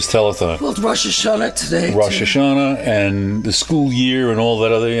Jerry Lewis Telethon. Well, it's Rosh Hashanah today. Rosh too. Hashanah and the school year and all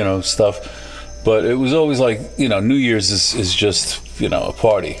that other, stuff. But it was always like, New Year's is just, a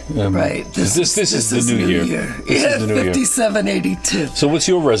party. Right. This is the new year. This is the new year. 5782. So what's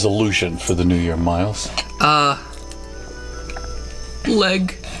your resolution for the new year, Miles?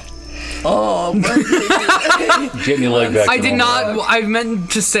 Leg. Oh, getting your leg back. I did not. I meant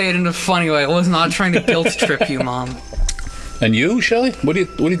to say it in a funny way. I was not trying to guilt trip you, Mom. And you, Shelley? What do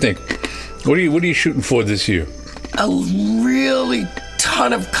you think? What are you shooting for this year? A really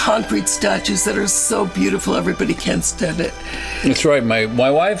ton of concrete statues that are so beautiful everybody can't stand it. That's right. My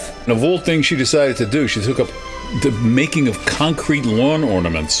wife, of all things she decided to do, she took up the making of concrete lawn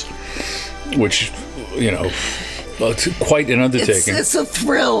ornaments, which, it's quite an undertaking. It's a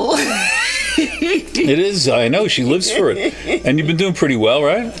thrill. It is. I know. She lives for it. And you've been doing pretty well,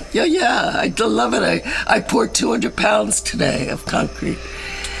 right? Yeah. I love it. I poured 200 pounds today of concrete.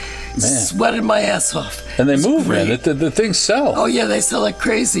 Man. Sweated my ass off. And they move, man. The things sell. Oh, yeah. They sell like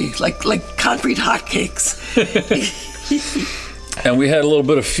crazy. Like concrete hotcakes. And we had a little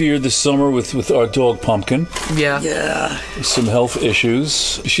bit of fear this summer with our dog Pumpkin. Yeah. Some health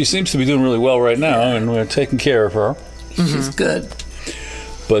issues. She seems to be doing really well right now, and we're taking care of her. She's good.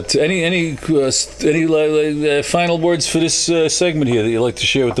 But any final words for this segment here that you'd like to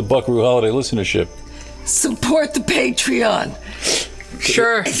share with the Buckaroo Holiday listenership? Support the Patreon.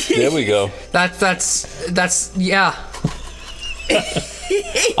 Sure. There we go. That's yeah.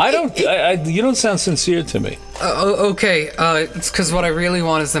 You don't sound sincere to me. Okay, it's because what I really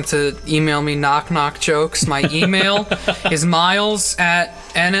want is them to email me knock jokes. My email is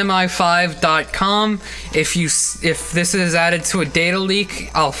miles@nmi5.com. If this is added to a data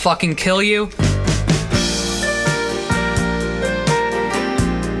leak, I'll fucking kill you.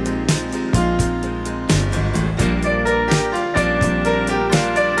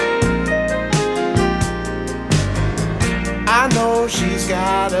 I know she's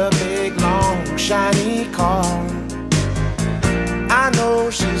got a big, long, shiny car. I know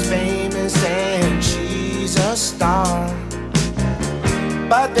she's famous and she's a star.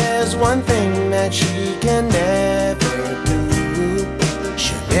 But there's one thing that she can never do.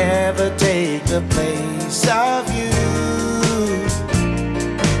 She'll never take the place of you.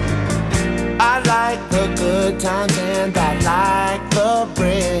 I like the good times and I like the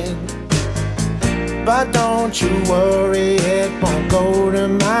bread. But don't you worry, it won't go to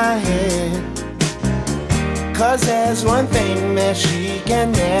my head. 'Cause there's one thing that she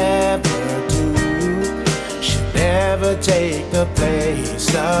can never do. She'll never take the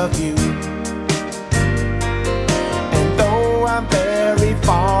place of you. And though I'm very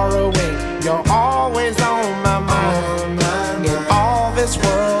far away, you're always on my mind. In all this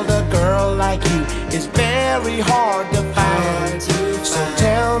world, a girl like you is very hard to find. So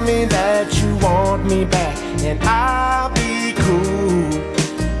tell me that you want me back and I'll be cool.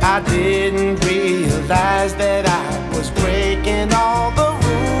 I didn't realize that I was breaking all the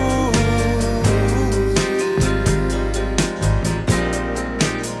rules.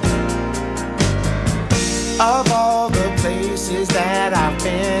 Of all the places that I've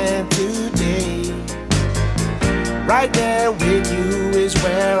been today, right there with you is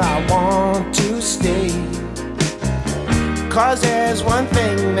where I want to stay. 'Cause there's one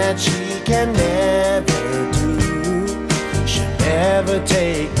thing that she can never do. She'll never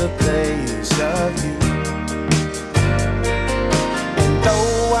take the place of you. And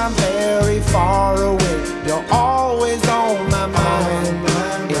though I'm very far away, you're always on my mind.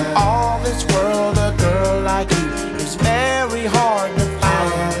 In all this world, a girl like you is very hard to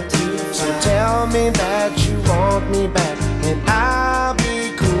find. So tell me that you want me back and I'll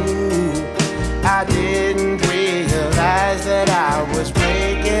be cool. I didn't realize that I was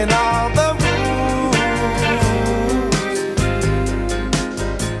breaking all the rules.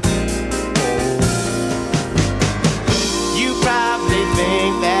 You probably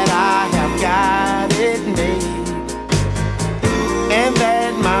think that I have got it made, and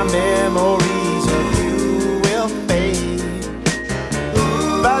that my memories of you will fade.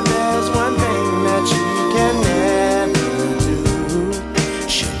 But there's one thing that she can never do.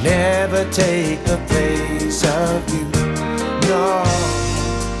 She'll never take the place of you. No,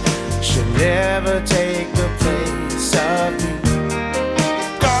 she'll never take the place of you.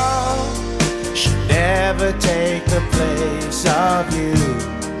 God, she'll never take the place of you.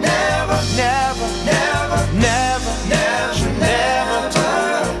 Never, never, never, never, never, she'll never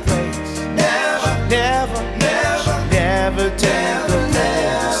take the place. Never, never, never, never take the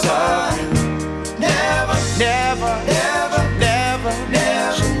place of you. Never, never, never, never,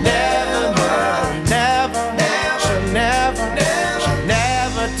 never, she'll never, never, never, she'll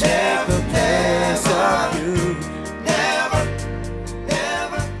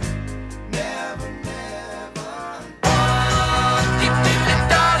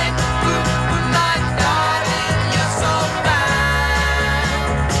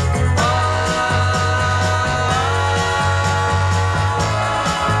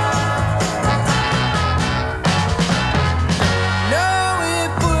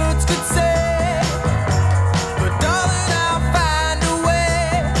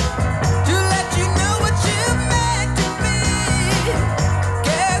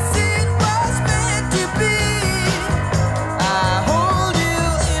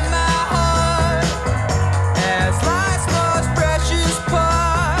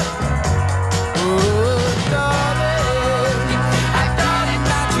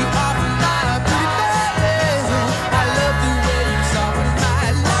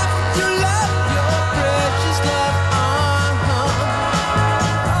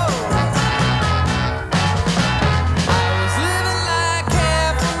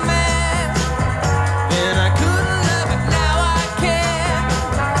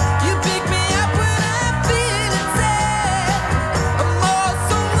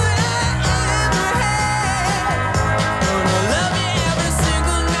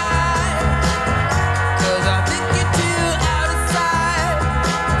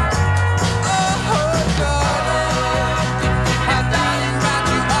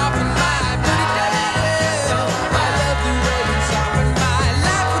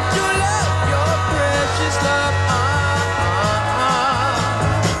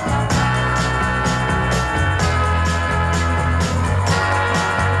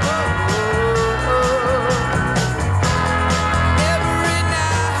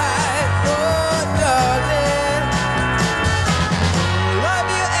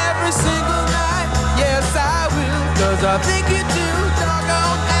think you're too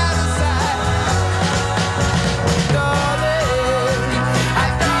doggone out of sight. Darling, I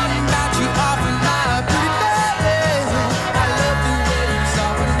dream about you often, my pretty darling. I love the way you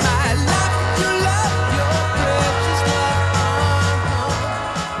soften my life. You love your precious love.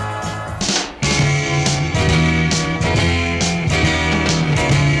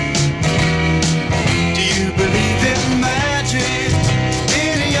 Do you believe in magic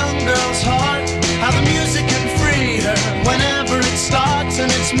in a young girl's heart? How the music can free her whenever it starts,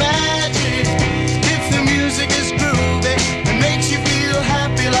 and it's magic. If the music is groovy and makes you feel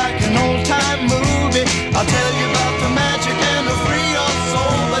happy like an old-time movie, I'll tell you about the magic and it'll free your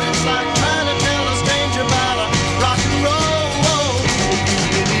soul. But it's like trying to tell a stranger about a rock and roll. If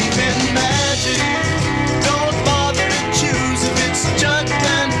you believe in magic, don't bother to choose if it's jug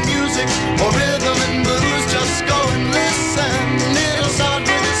band music or rhythm and blues. Just go and listen. It'll start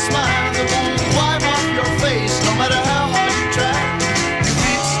with a smile that won't wipe off your face, no matter how hard you try. Your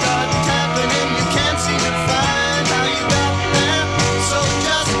feet start tapping and you can't seem to find how you got there. So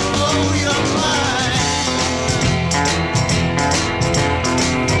just blow your mind.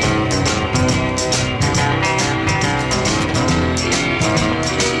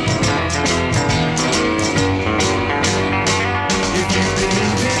 If you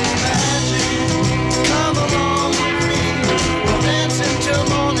believe in magic, come along with me. We'll dance until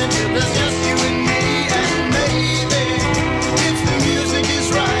morning till there's just you and me. And maybe, if the music is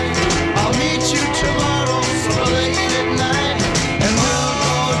right, I'll meet you tomorrow so late at night. And we'll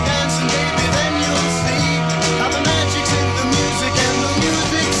go dancing, baby, then you'll see how the magic's in the music and the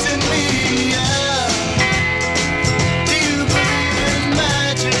music's in me. Yeah. Do you believe in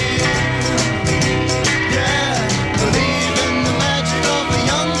magic? Yeah. Believe in the magic of a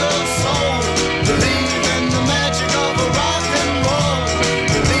young girl's soul. Believe in the magic of a rock and roll.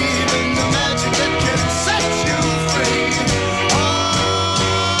 Believe in the magic that can set you free. Oh,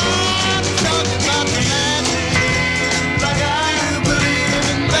 I'm talking about the magic. Like I do believe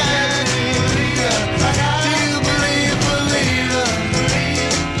in magic. Like I do believe.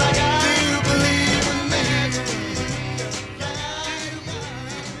 Like I do believe in magic.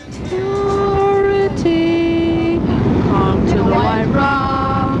 Purity, come to the white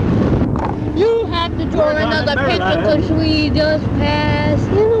rock. You have to draw another picture because we just passed,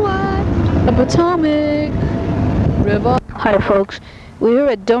 you know what? The Potomac River. Hi folks, we're here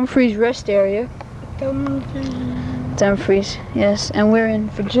at Dumfries Rest Area. Dumfries, yes, and we're in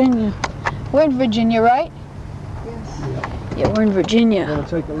Virginia. We're in Virginia, right? Yes. Yeah, we're in Virginia. Gonna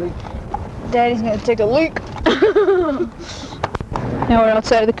take a leak. Daddy's gonna take a leak. Now we're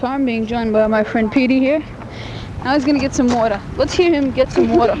outside of the car. I'm being joined by my friend Petey here. Now he's gonna get some water. Let's hear him get some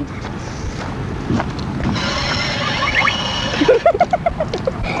water.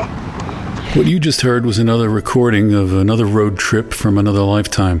 What you just heard was another recording of another road trip from another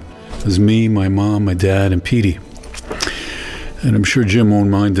lifetime. It was me, my mom, my dad, and Petey. And I'm sure Jim won't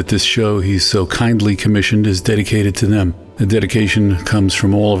mind that this show he's so kindly commissioned is dedicated to them. The dedication comes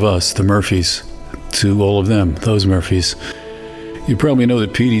from all of us, the Murphys, to all of them, those Murphys. You probably know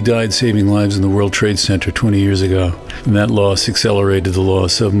that Petey died saving lives in the World Trade Center 20 years ago. And that loss accelerated the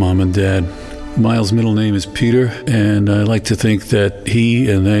loss of Mom and Dad. Miles' middle name is Peter, and I like to think that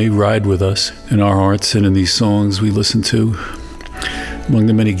he and they ride with us in our hearts and in these songs we listen to. Among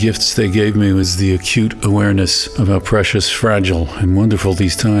the many gifts they gave me was the acute awareness of how precious, fragile, and wonderful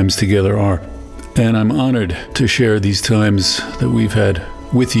these times together are. And I'm honored to share these times that we've had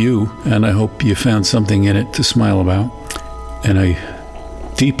with you, and I hope you found something in it to smile about. And I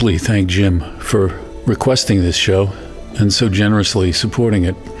deeply thank Jim for requesting this show and so generously supporting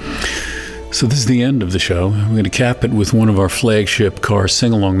it. So this is the end of the show. We're going to cap it with one of our flagship car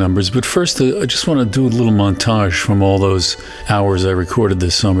sing-along numbers. But first, I just want to do a little montage from all those hours I recorded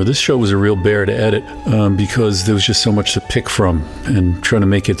this summer. This show was a real bear to edit because there was just so much to pick from, and trying to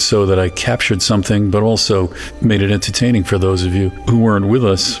make it so that I captured something, but also made it entertaining for those of you who weren't with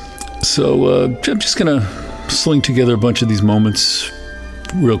us. So I'm just going to sling together a bunch of these moments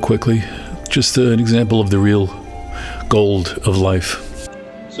real quickly. Just an example of the real gold of life.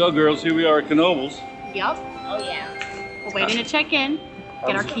 So, girls, here we are at Knoebels. Yup. Oh, yeah. We're waiting to check in,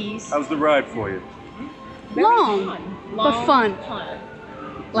 get our keys. How's the ride for you? Long, but fun.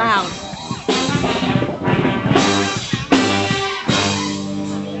 Loud.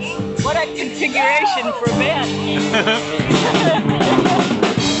 What a configuration for a band.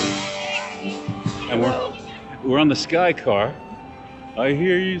 And we're on the Sky Car. I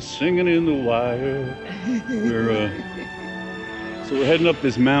hear you singing in the wire. So we're heading up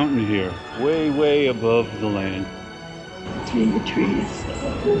this mountain here, way, way above the land. Between the trees.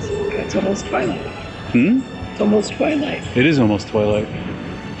 It's almost twilight. It's almost twilight. It is almost twilight.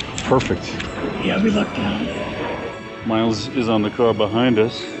 Perfect. Yeah, we lucked out. Miles is on the car behind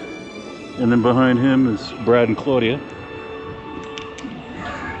us. And then behind him is Brad and Claudia.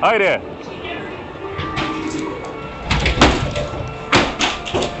 Hi there.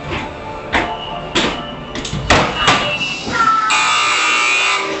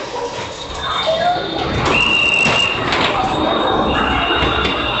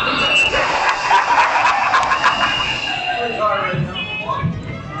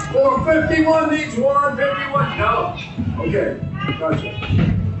 Well, 51 needs one, 51. No. Okay, gotcha.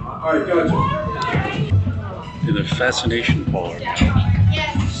 All right, gotcha. In the fascination parlor.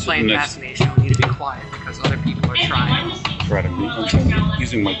 Playing fascination, we need to be quiet because other people are trying. I'm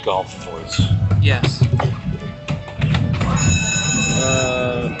using my golf voice. Yes.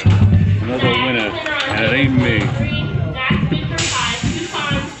 Another winner, and it ain't me.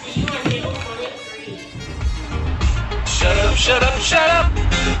 Shut up, shut up, shut up.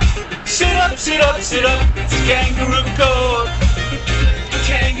 Sit up, sit up, sit up. It's a kangaroo court.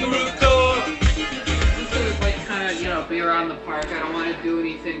 Kangaroo court. This is like kind of, be around the park. I don't want to do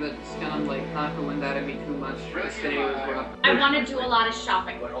anything that's gonna like knock the wind out of me too much. Today was rough. I want to do a lot of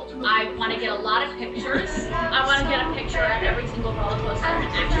shopping. I want to get a lot of pictures. I want to get a picture at every single roller coaster. And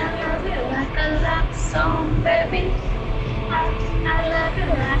actually, like a love song, baby. I love you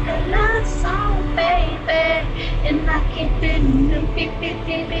like a love song, baby. And I keep it beep, beep,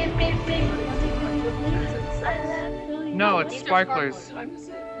 beep, beep, beep, beep. No, it's sparklers.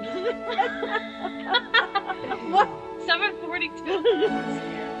 What? 7:42.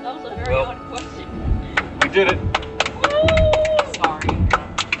 That was a very odd question. We did it. Sorry.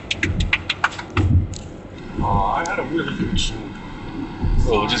 Oh, I had a really good song.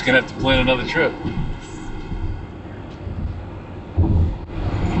 Well, we're just gonna have to plan another trip.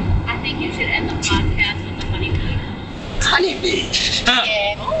 I think you should end the podcast with the honeybee. Honeybee.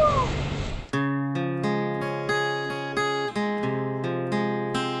 Yeah.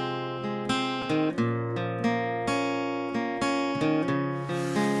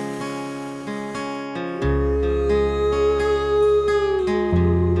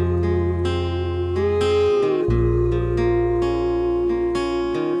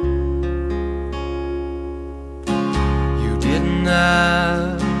 You didn't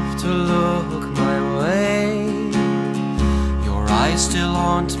have to look my way. Your eyes still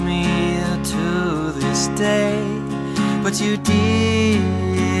haunt me to this day. But you did.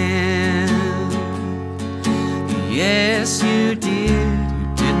 Yes, you did.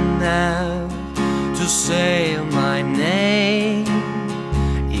 You didn't have to say my name.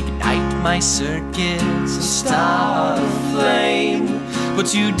 Ignite my circuits and start a flame.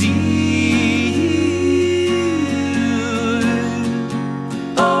 But you did.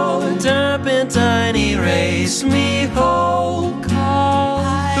 Oh, the turpentine erased me whole.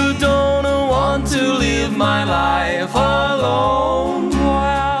 Who don't want to live my life alone?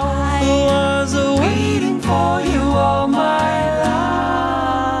 Who was waiting for you all my life?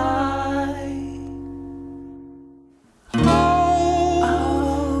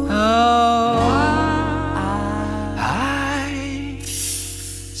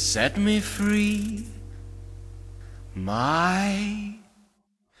 Set me free, my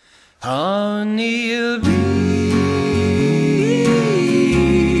honeybee.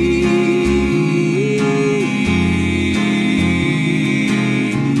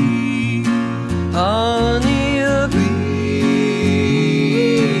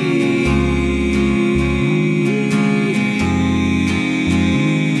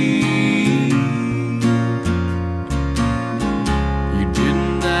 You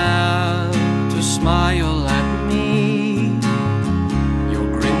didn't have to smile at me. Your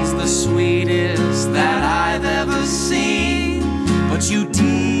grin's the sweetest that I've ever seen. But you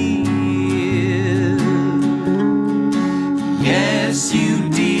did. Yes, you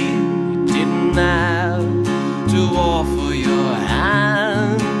did. You didn't have to offer your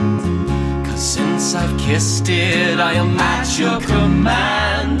hand. 'Cause since I've kissed it, I am at your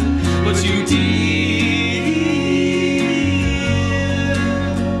command. But you did.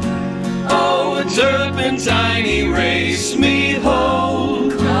 Oh, a turpentine erased me whole.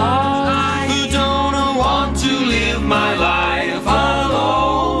 Who don't want to live my life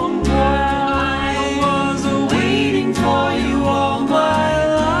alone? I was waiting for you all my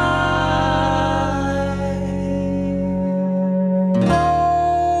life.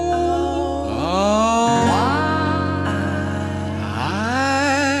 Oh,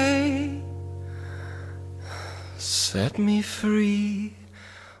 set me free,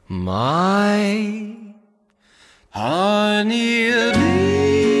 my honeybee.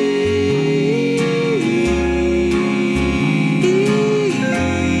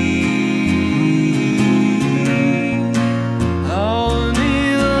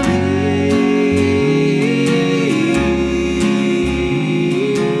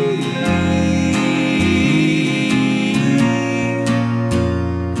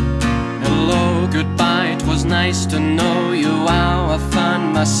 nice to know you. How I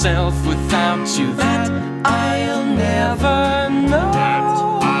find myself without you. That I'll never know.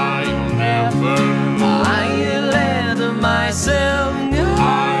 I'll never know. I let myself go.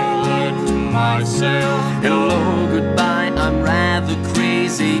 I let myself go. Hello, goodbye, I'm rather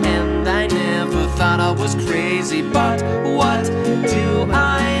crazy, and I never thought I was crazy. But what do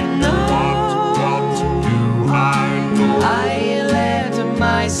I know? What do I know? I let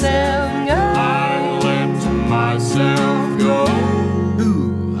myself go. I let myself go.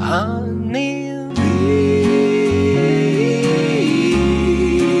 Ooh, honey.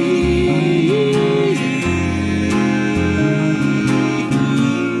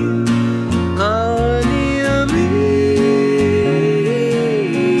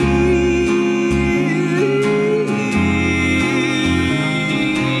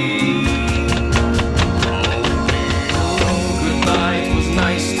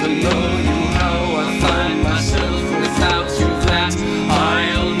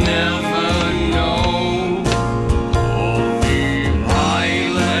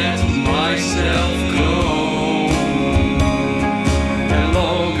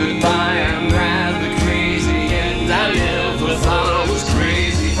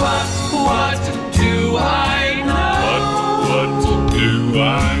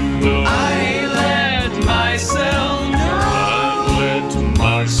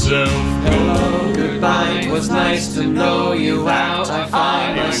 Hello, goodbye, it was nice to know you. Out I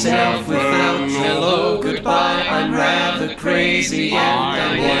find myself without. Hello, goodbye, I'm rather crazy, and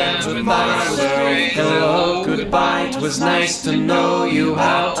I never thought I was crazy. Hello, goodbye, it was nice to know you.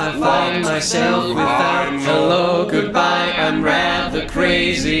 Out I find myself without. Hello, goodbye, I'm rather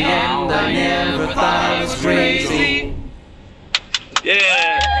crazy, and I never thought I was crazy.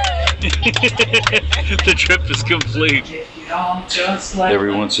 Yeah! The trip is complete.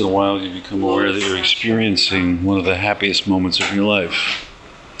 Every once in a while you become aware that you're experiencing one of the happiest moments of your life.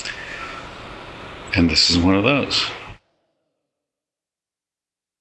 And this is one of those.